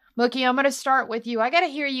Silva. Mookie, I'm going to start with you. I got to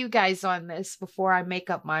hear you guys on this before I make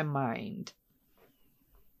up my mind.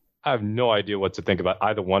 I have no idea what to think about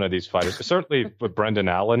either one of these fighters. Certainly with Brendan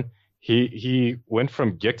Allen, he went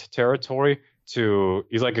from gicked territory to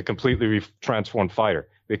he's like a completely transformed fighter.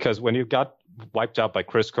 Because when he got wiped out by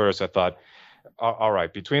Chris Curtis, I thought, all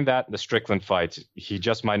right, between that and the Strickland fight, he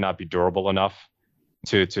just might not be durable enough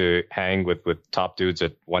to hang with top dudes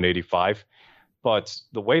at 185. But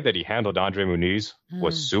the way that he handled Andre Muniz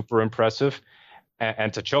was super impressive.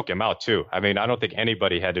 And to choke him out, too. I mean, I don't think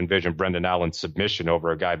anybody had envisioned Brendan Allen's submission over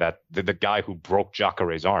a guy the guy who broke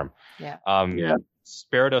Jacare's arm. Yeah.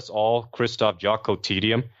 Spared us all Christoph Jocko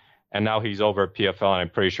tedium. And now he's over at PFL, and I'm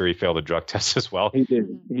pretty sure he failed a drug test as well. He did.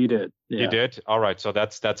 Yeah. He did? All right, so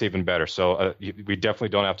that's even better. So we definitely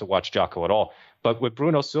don't have to watch Jocko at all. But with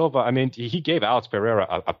Bruno Silva, I mean, he gave Alex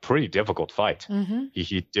Pereira a pretty difficult fight.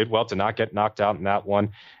 He did well to not get knocked out in that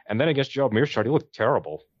one. And then against Joe Mearshart, he looked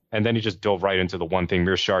terrible. And then he just dove right into the one thing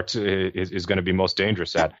Mearshart is going to be most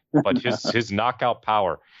dangerous at. But his knockout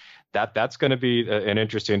power, that's going to be an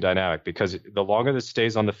interesting dynamic because the longer this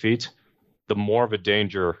stays on the feet, the more of a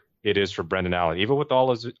danger it is for Brendan Allen. Even with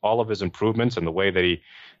all of his improvements and the way that he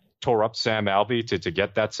tore up Sam Alvey to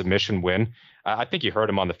get that submission win, I think he hurt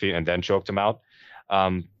him on the feet and then choked him out.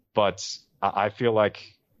 But I feel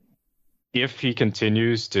like if he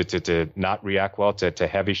continues to not react well to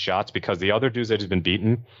heavy shots, because the other dudes that he's been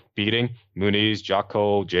beating, Muniz,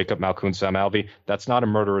 Jocko, Jacob Malkoun, Sam Alvey, that's not a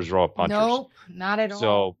murderer's row of punchers. Nope, not at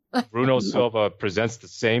all. So Bruno Silva presents the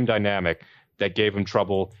same dynamic that gave him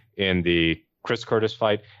trouble in the Chris Curtis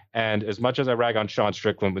fight. And as much as I rag on Sean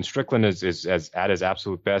Strickland, when Strickland is at his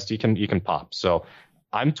absolute best, he can pop. So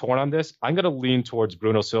I'm torn on this. I'm going to lean towards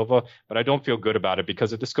Bruno Silva, but I don't feel good about it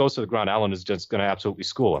because if this goes to the ground, Allen is just going to absolutely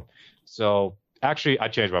school him. So actually, I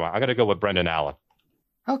changed my mind. I'm going to go with Brendan Allen.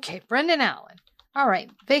 Okay, Brendan Allen. All right,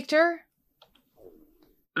 Victor?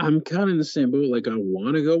 I'm kind of in the same boat. Like, I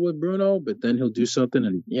want to go with Bruno, but then he'll do something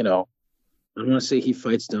and, I don't want to say he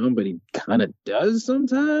fights dumb, but he kind of does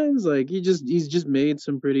sometimes. Like, he's just made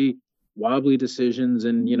some pretty wobbly decisions,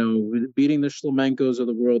 and, beating the Shlemenkos of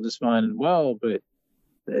the world is fine and well, but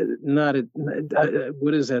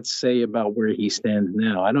what does that say about where he stands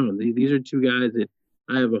now? I don't know. These are two guys that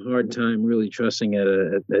I have a hard time really trusting at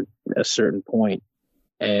a certain point.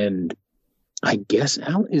 And I guess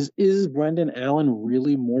is Brendan Allen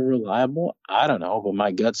really more reliable? I don't know, but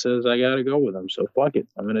my gut says I got to go with him. So fuck it.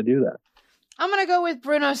 I'm going to do that. I'm going to go with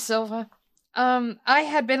Bruno Silva. I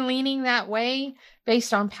had been leaning that way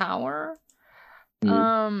based on power.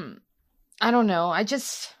 I don't know. I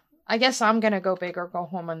guess I'm going to go big or go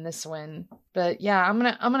home on this one. But yeah, I'm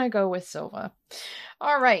going to go with Silva.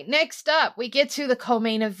 All right, next up, we get to the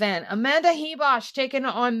co-main event. Amanda Hebosh taking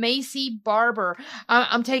on Macy Barber.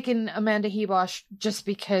 I'm taking Amanda Hebosh just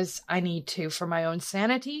because I need to for my own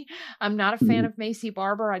sanity. I'm not a fan of Macy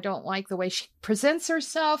Barber. I don't like the way she presents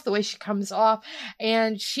herself, the way she comes off,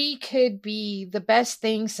 and she could be the best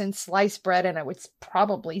thing since sliced bread, and I would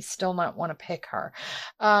probably still not want to pick her.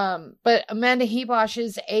 But Amanda Hebosh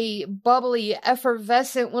is a bubbly,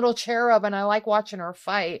 effervescent little cherub, and I like watching her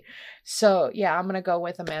fight. So, yeah, I'm going to go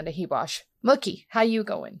with Amanda Hebosh. Mookie, how you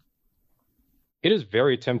going? It is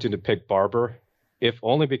very tempting to pick Barber, if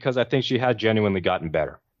only because I think she had genuinely gotten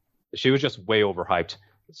better. She was just way overhyped.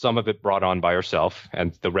 Some of it brought on by herself,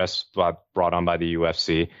 and the rest brought on by the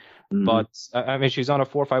UFC. But, I mean, she's on a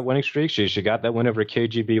 4-fight winning streak. She got that win over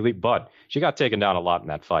KGB Elite, but she got taken down a lot in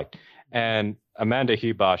that fight. And Amanda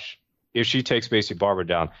Hebosh, if she takes Macy Barber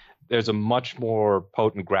down, there's a much more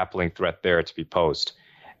potent grappling threat there to be posed.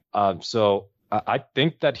 So I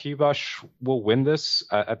think that Hebosh will win this.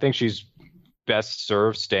 I think she's best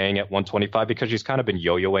served staying at 125 because she's kind of been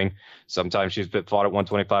yo-yoing. Sometimes she's been fought at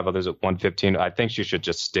 125, others at 115. I think she should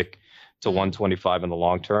just stick to 125 in the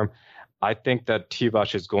long term. I think that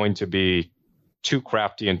Hebosh is going to be too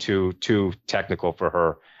crafty and too technical for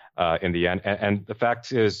her in the end. And the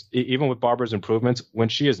fact is, even with Barber's improvements, when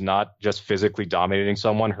she is not just physically dominating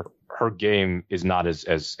someone, her game is not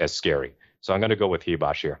as scary. So I'm going to go with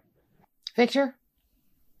Hebosh here. Victor?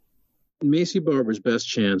 Macy Barber's best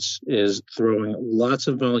chance is throwing lots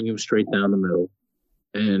of volume straight down the middle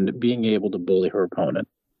and being able to bully her opponent.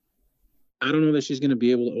 I don't know that she's going to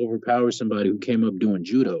be able to overpower somebody who came up doing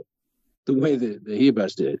judo the way that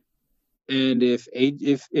Hebosh did. And if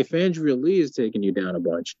Andrea Lee is taking you down a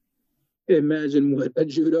bunch, imagine what a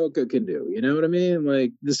judoka can do. You know what I mean?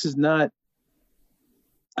 Like, this is not.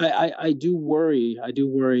 I do worry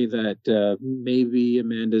that maybe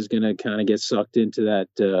Amanda's going to kind of get sucked into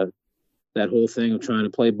that whole thing of trying to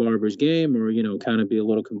play Barber's game, or, kind of be a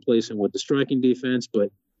little complacent with the striking defense.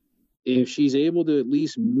 But if she's able to at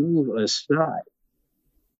least move aside,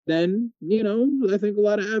 then, I think a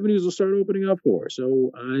lot of avenues will start opening up for her.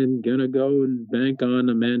 So I'm going to go and bank on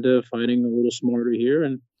Amanda fighting a little smarter here.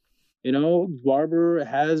 And, Barber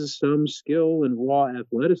has some skill and raw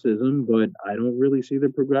athleticism, but I don't really see the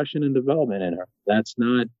progression and development in her.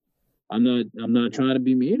 I'm not trying to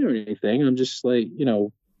be mean or anything. I'm just like,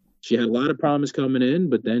 she had a lot of promise coming in,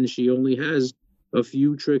 but then she only has a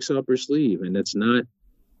few tricks up her sleeve, and it's not.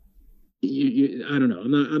 I don't know.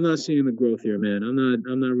 I'm not seeing the growth here, man.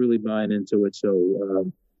 I'm not really buying into it. So,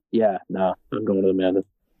 I'm going to Amanda.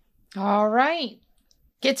 All right.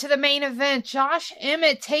 Get to the main event. Josh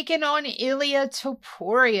Emmett taking on Ilia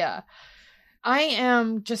Topuria. I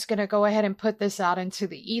am just going to go ahead and put this out into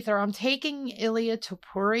the ether. I'm taking Ilia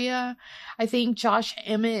Topuria. I think Josh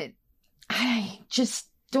Emmett, I just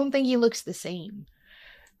don't think he looks the same.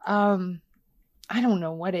 I don't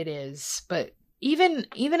know what it is, but even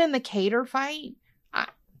in the Cater fight,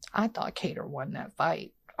 I thought Cater won that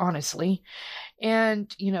fight, honestly. And,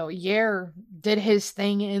 Yair did his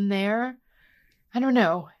thing in there. I don't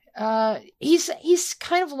know. He's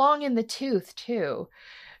kind of long in the tooth, too.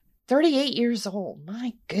 38 years old.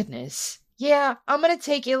 My goodness. Yeah, I'm going to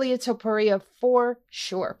take Ilia Topuria for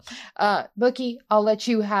sure. Mookie, I'll let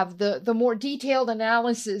you have the more detailed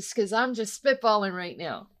analysis because I'm just spitballing right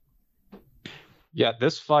now. Yeah,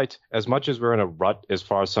 this fight, as much as we're in a rut as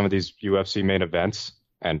far as some of these UFC main events,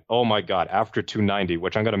 and oh my God, after 290,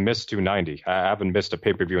 which I'm going to miss 290. I haven't missed a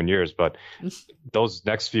pay-per-view in years, but those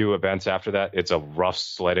next few events after that, it's a rough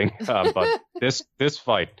sledding. But this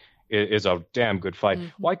fight is a damn good fight.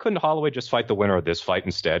 Why couldn't Holloway just fight the winner of this fight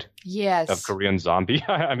instead? Yes. Of Korean Zombie?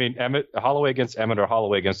 I mean, Holloway against Emmett or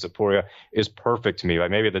Holloway against Topuria is perfect to me.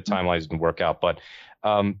 Like, maybe the timelines didn't work out, but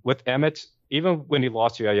with Emmett, even when he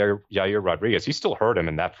lost to Yair Rodriguez, he still hurt him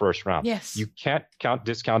in that first round. Yes. You can't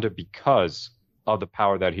discount it because of the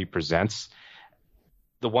power that he presents.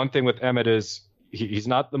 The one thing with Emmett is he's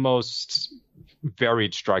not the most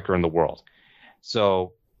varied striker in the world.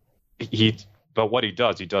 So but what he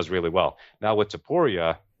does really well. Now with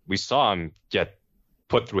Topuria, we saw him get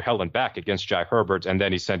put through hell and back against Jai Herbert, and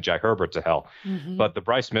then he sent Jai Herbert to hell. But the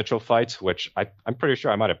Bryce Mitchell fight, which I'm pretty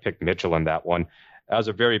sure I might have picked Mitchell in that one, that was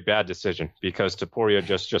a very bad decision because Topuria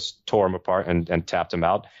just tore him apart and tapped him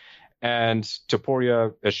out. And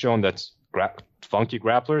Topuria has shown that funky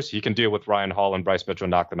grapplers, he can deal with Ryan Hall and Bryce Mitchell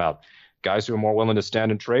and knock them out. Guys who are more willing to stand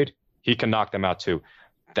and trade, he can knock them out too.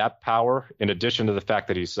 That power, in addition to the fact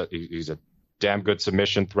that he's a damn good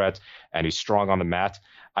submission threat and he's strong on the mat,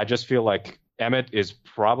 I just feel like Emmett is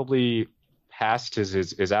probably past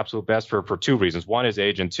his absolute best for two reasons. One, his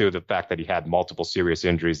age, and two, the fact that he had multiple serious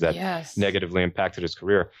injuries that negatively impacted his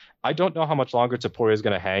career. I don't know how much longer Topuria is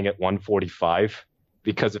going to hang at 145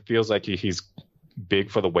 because it feels like he's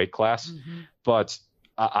big for the weight class. But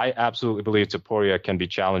I absolutely believe Topuria can be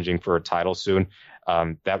challenging for a title soon.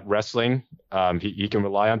 That wrestling he can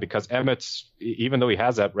rely on, because Emmett's, even though he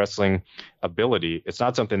has that wrestling ability, it's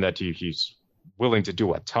not something that he's willing to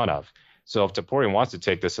do a ton of. So if Topuria wants to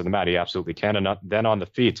take this to the mat, he absolutely can. And then on the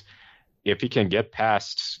feet, if he can get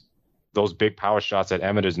past those big power shots that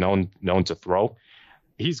Emmett is known to throw,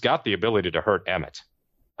 he's got the ability to hurt Emmett.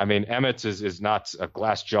 I mean, Emmett is not a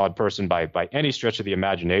glass-jawed person by any stretch of the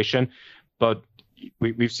imagination, but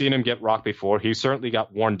we've seen him get rocked before. He certainly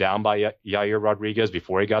got worn down by Yair Rodriguez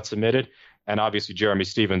before he got submitted, and obviously Jeremy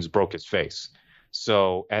Stevens broke his face.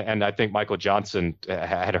 So, and I think Michael Johnson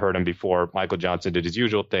had hurt him before Michael Johnson did his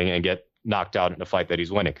usual thing and get knocked out in a fight that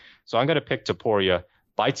he's winning. So I'm going to pick Topuria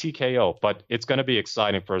by TKO, but it's going to be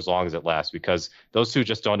exciting for as long as it lasts because those two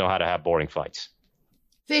just don't know how to have boring fights.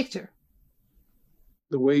 Victor.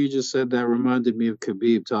 The way you just said that reminded me of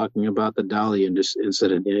Khabib talking about the Dali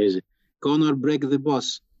incident. Yeah, he's gonna break the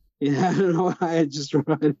boss. Yeah, I don't know why it just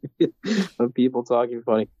reminded me of people talking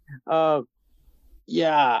funny.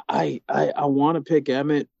 Yeah, I want to pick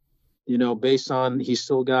Emmett, based on he's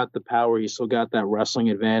still got the power, he's still got that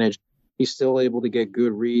wrestling advantage. He's still able to get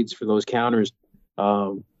good reads for those counters.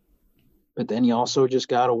 But then you also just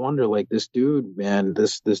got to wonder, like, this dude, man,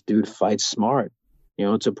 this dude fights smart.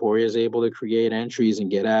 Topuria is able to create entries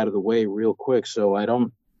and get out of the way real quick. So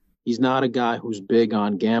he's not a guy who's big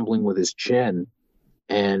on gambling with his chin.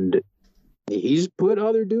 And he's put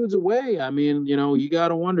other dudes away. I mean, you got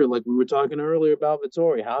to wonder, like we were talking earlier about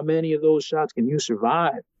Vettori, how many of those shots can you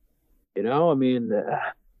survive? I mean,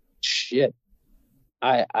 shit.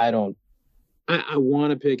 I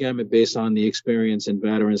want to pick Emmett based on the experience and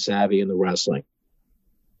veteran savvy in the wrestling.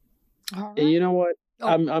 All right. And you know what? Oh.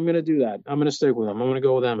 I'm going to do that. I'm going to stick with him. I'm going to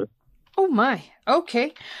go with Emmett. Oh, my.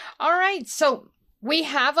 Okay. All right. So we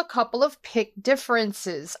have a couple of pick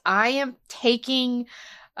differences. I am taking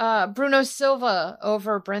Bruno Silva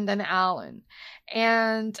over Brendan Allen.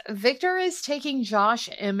 And Victor is taking Josh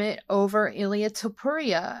Emmett over Ilia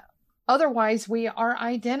Topuria. Otherwise, we are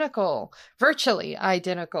identical, virtually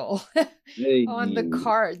identical on the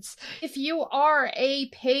cards. If you are a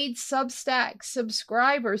paid Substack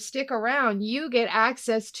subscriber, stick around. You get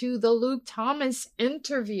access to the Luke Thomas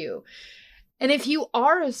interview. And if you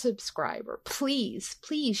are a subscriber, please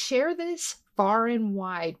share this far and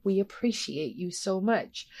wide. We appreciate you so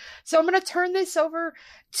much. So I'm going to turn this over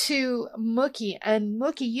to Mookie. And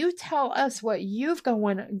Mookie, you tell us what you've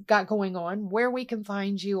got going on, where we can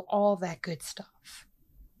find you, all that good stuff.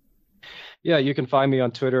 Yeah, you can find me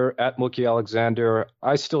on Twitter at Mookie Alexander.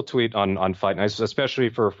 I still tweet on Fight Nights, especially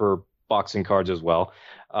for boxing cards as well.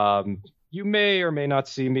 You may or may not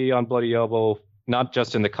see me on Bloody Elbow, not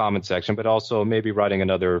just in the comment section, but also maybe writing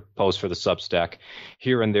another post for the Substack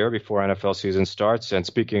here and there before NFL season starts. And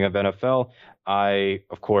speaking of NFL, I,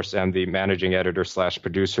 of course, am the managing editor /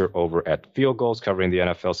 producer over at Field Goals, covering the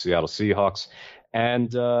NFL Seattle Seahawks.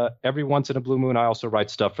 And every once in a blue moon, I also write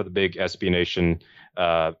stuff for the big SB Nation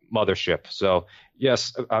mothership. So,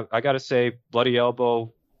 yes, I got to say, Bloody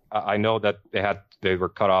Elbow, I know that they were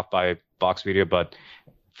cut off by Box Media, but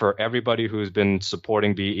for everybody who's been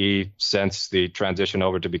supporting BE since the transition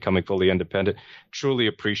over to becoming fully independent, truly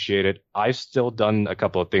appreciate it. I've still done a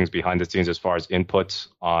couple of things behind the scenes as far as inputs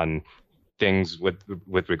on things with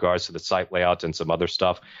regards to the site layout and some other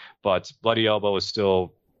stuff. But Bloody Elbow is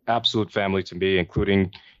still absolute family to me,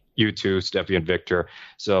 including You too, Steffi and Victor.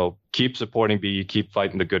 So keep supporting BE, keep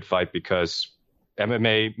fighting the good fight, because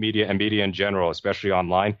MMA media and media in general, especially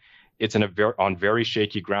online, it's on very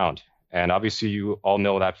shaky ground. And obviously you all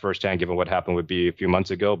know that firsthand given what happened with BE a few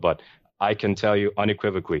months ago, but I can tell you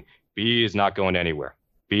unequivocally, BE is not going anywhere.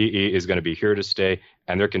 BE is going to be here to stay,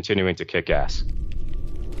 and they're continuing to kick ass.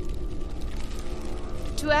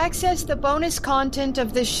 To access the bonus content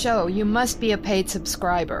of this show, you must be a paid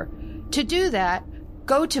subscriber. To do that,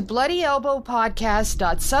 go to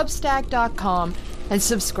bloodyelbowpodcast.substack.com and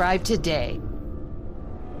subscribe today.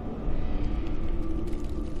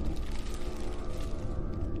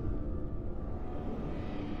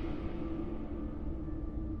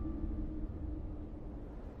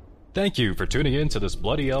 Thank you for tuning in to this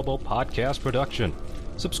Bloody Elbow podcast production.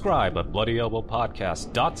 Subscribe at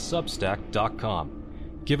bloodyelbowpodcast.substack.com.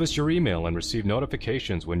 Give us your email and receive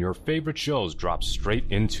notifications when your favorite shows drop straight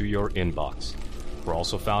into your inbox. We're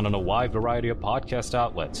also found on a wide variety of podcast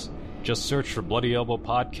outlets. Just search for Bloody Elbow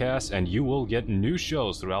Podcast and you will get new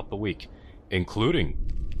shows throughout the week, including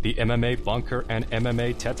the MMA Bunker and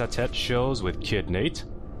MMA Tete-a-Tete shows with Kid Nate,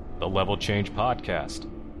 the Level Change Podcast,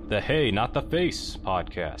 the Hey Not the Face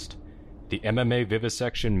Podcast, the MMA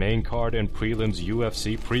Vivisection main card and prelims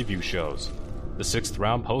UFC preview shows, the 6th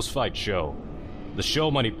Round Post-Fight Show, the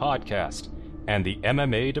Show Money Podcast, and the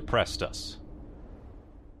MMA Depressed Us.